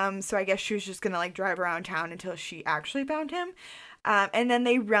him. So I guess she was just gonna like drive around town until she actually found him. And then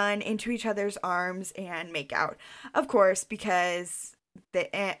they run into each other's arms and make out. Of course, because they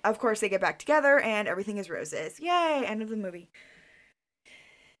get back together and everything is roses. Yay! End of the movie.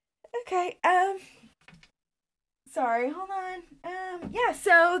 Okay. Sorry. Hold on. Yeah.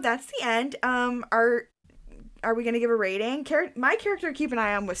 So that's the end. Are we gonna give a rating? My character to keep an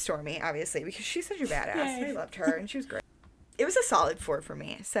eye on was Stormy, obviously, because she's such a badass. Yay. I loved her and she was great. It was a solid 4 for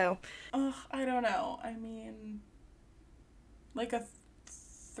me. So. I don't know. I mean, like a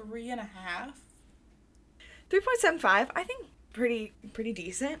 3.5. 3.75. I think pretty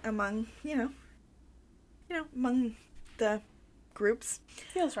decent among among the groups.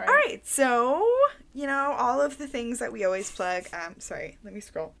 Feels right. All right, so all of the things that we always plug. Sorry, let me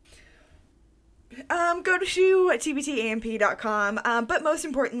scroll. Go to tbtamp.com. But most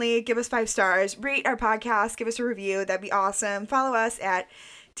importantly, give us 5 stars. Rate our podcast. Give us a review. That'd be awesome. Follow us at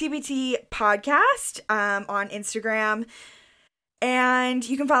TBT Podcast on Instagram. And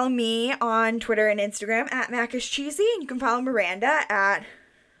you can follow me on Twitter and Instagram at Mac is Cheesy. And you can follow Miranda at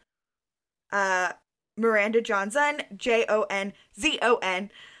Miranda Johnson, Jonzon.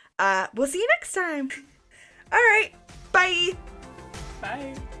 We'll see you next time. All right. Bye.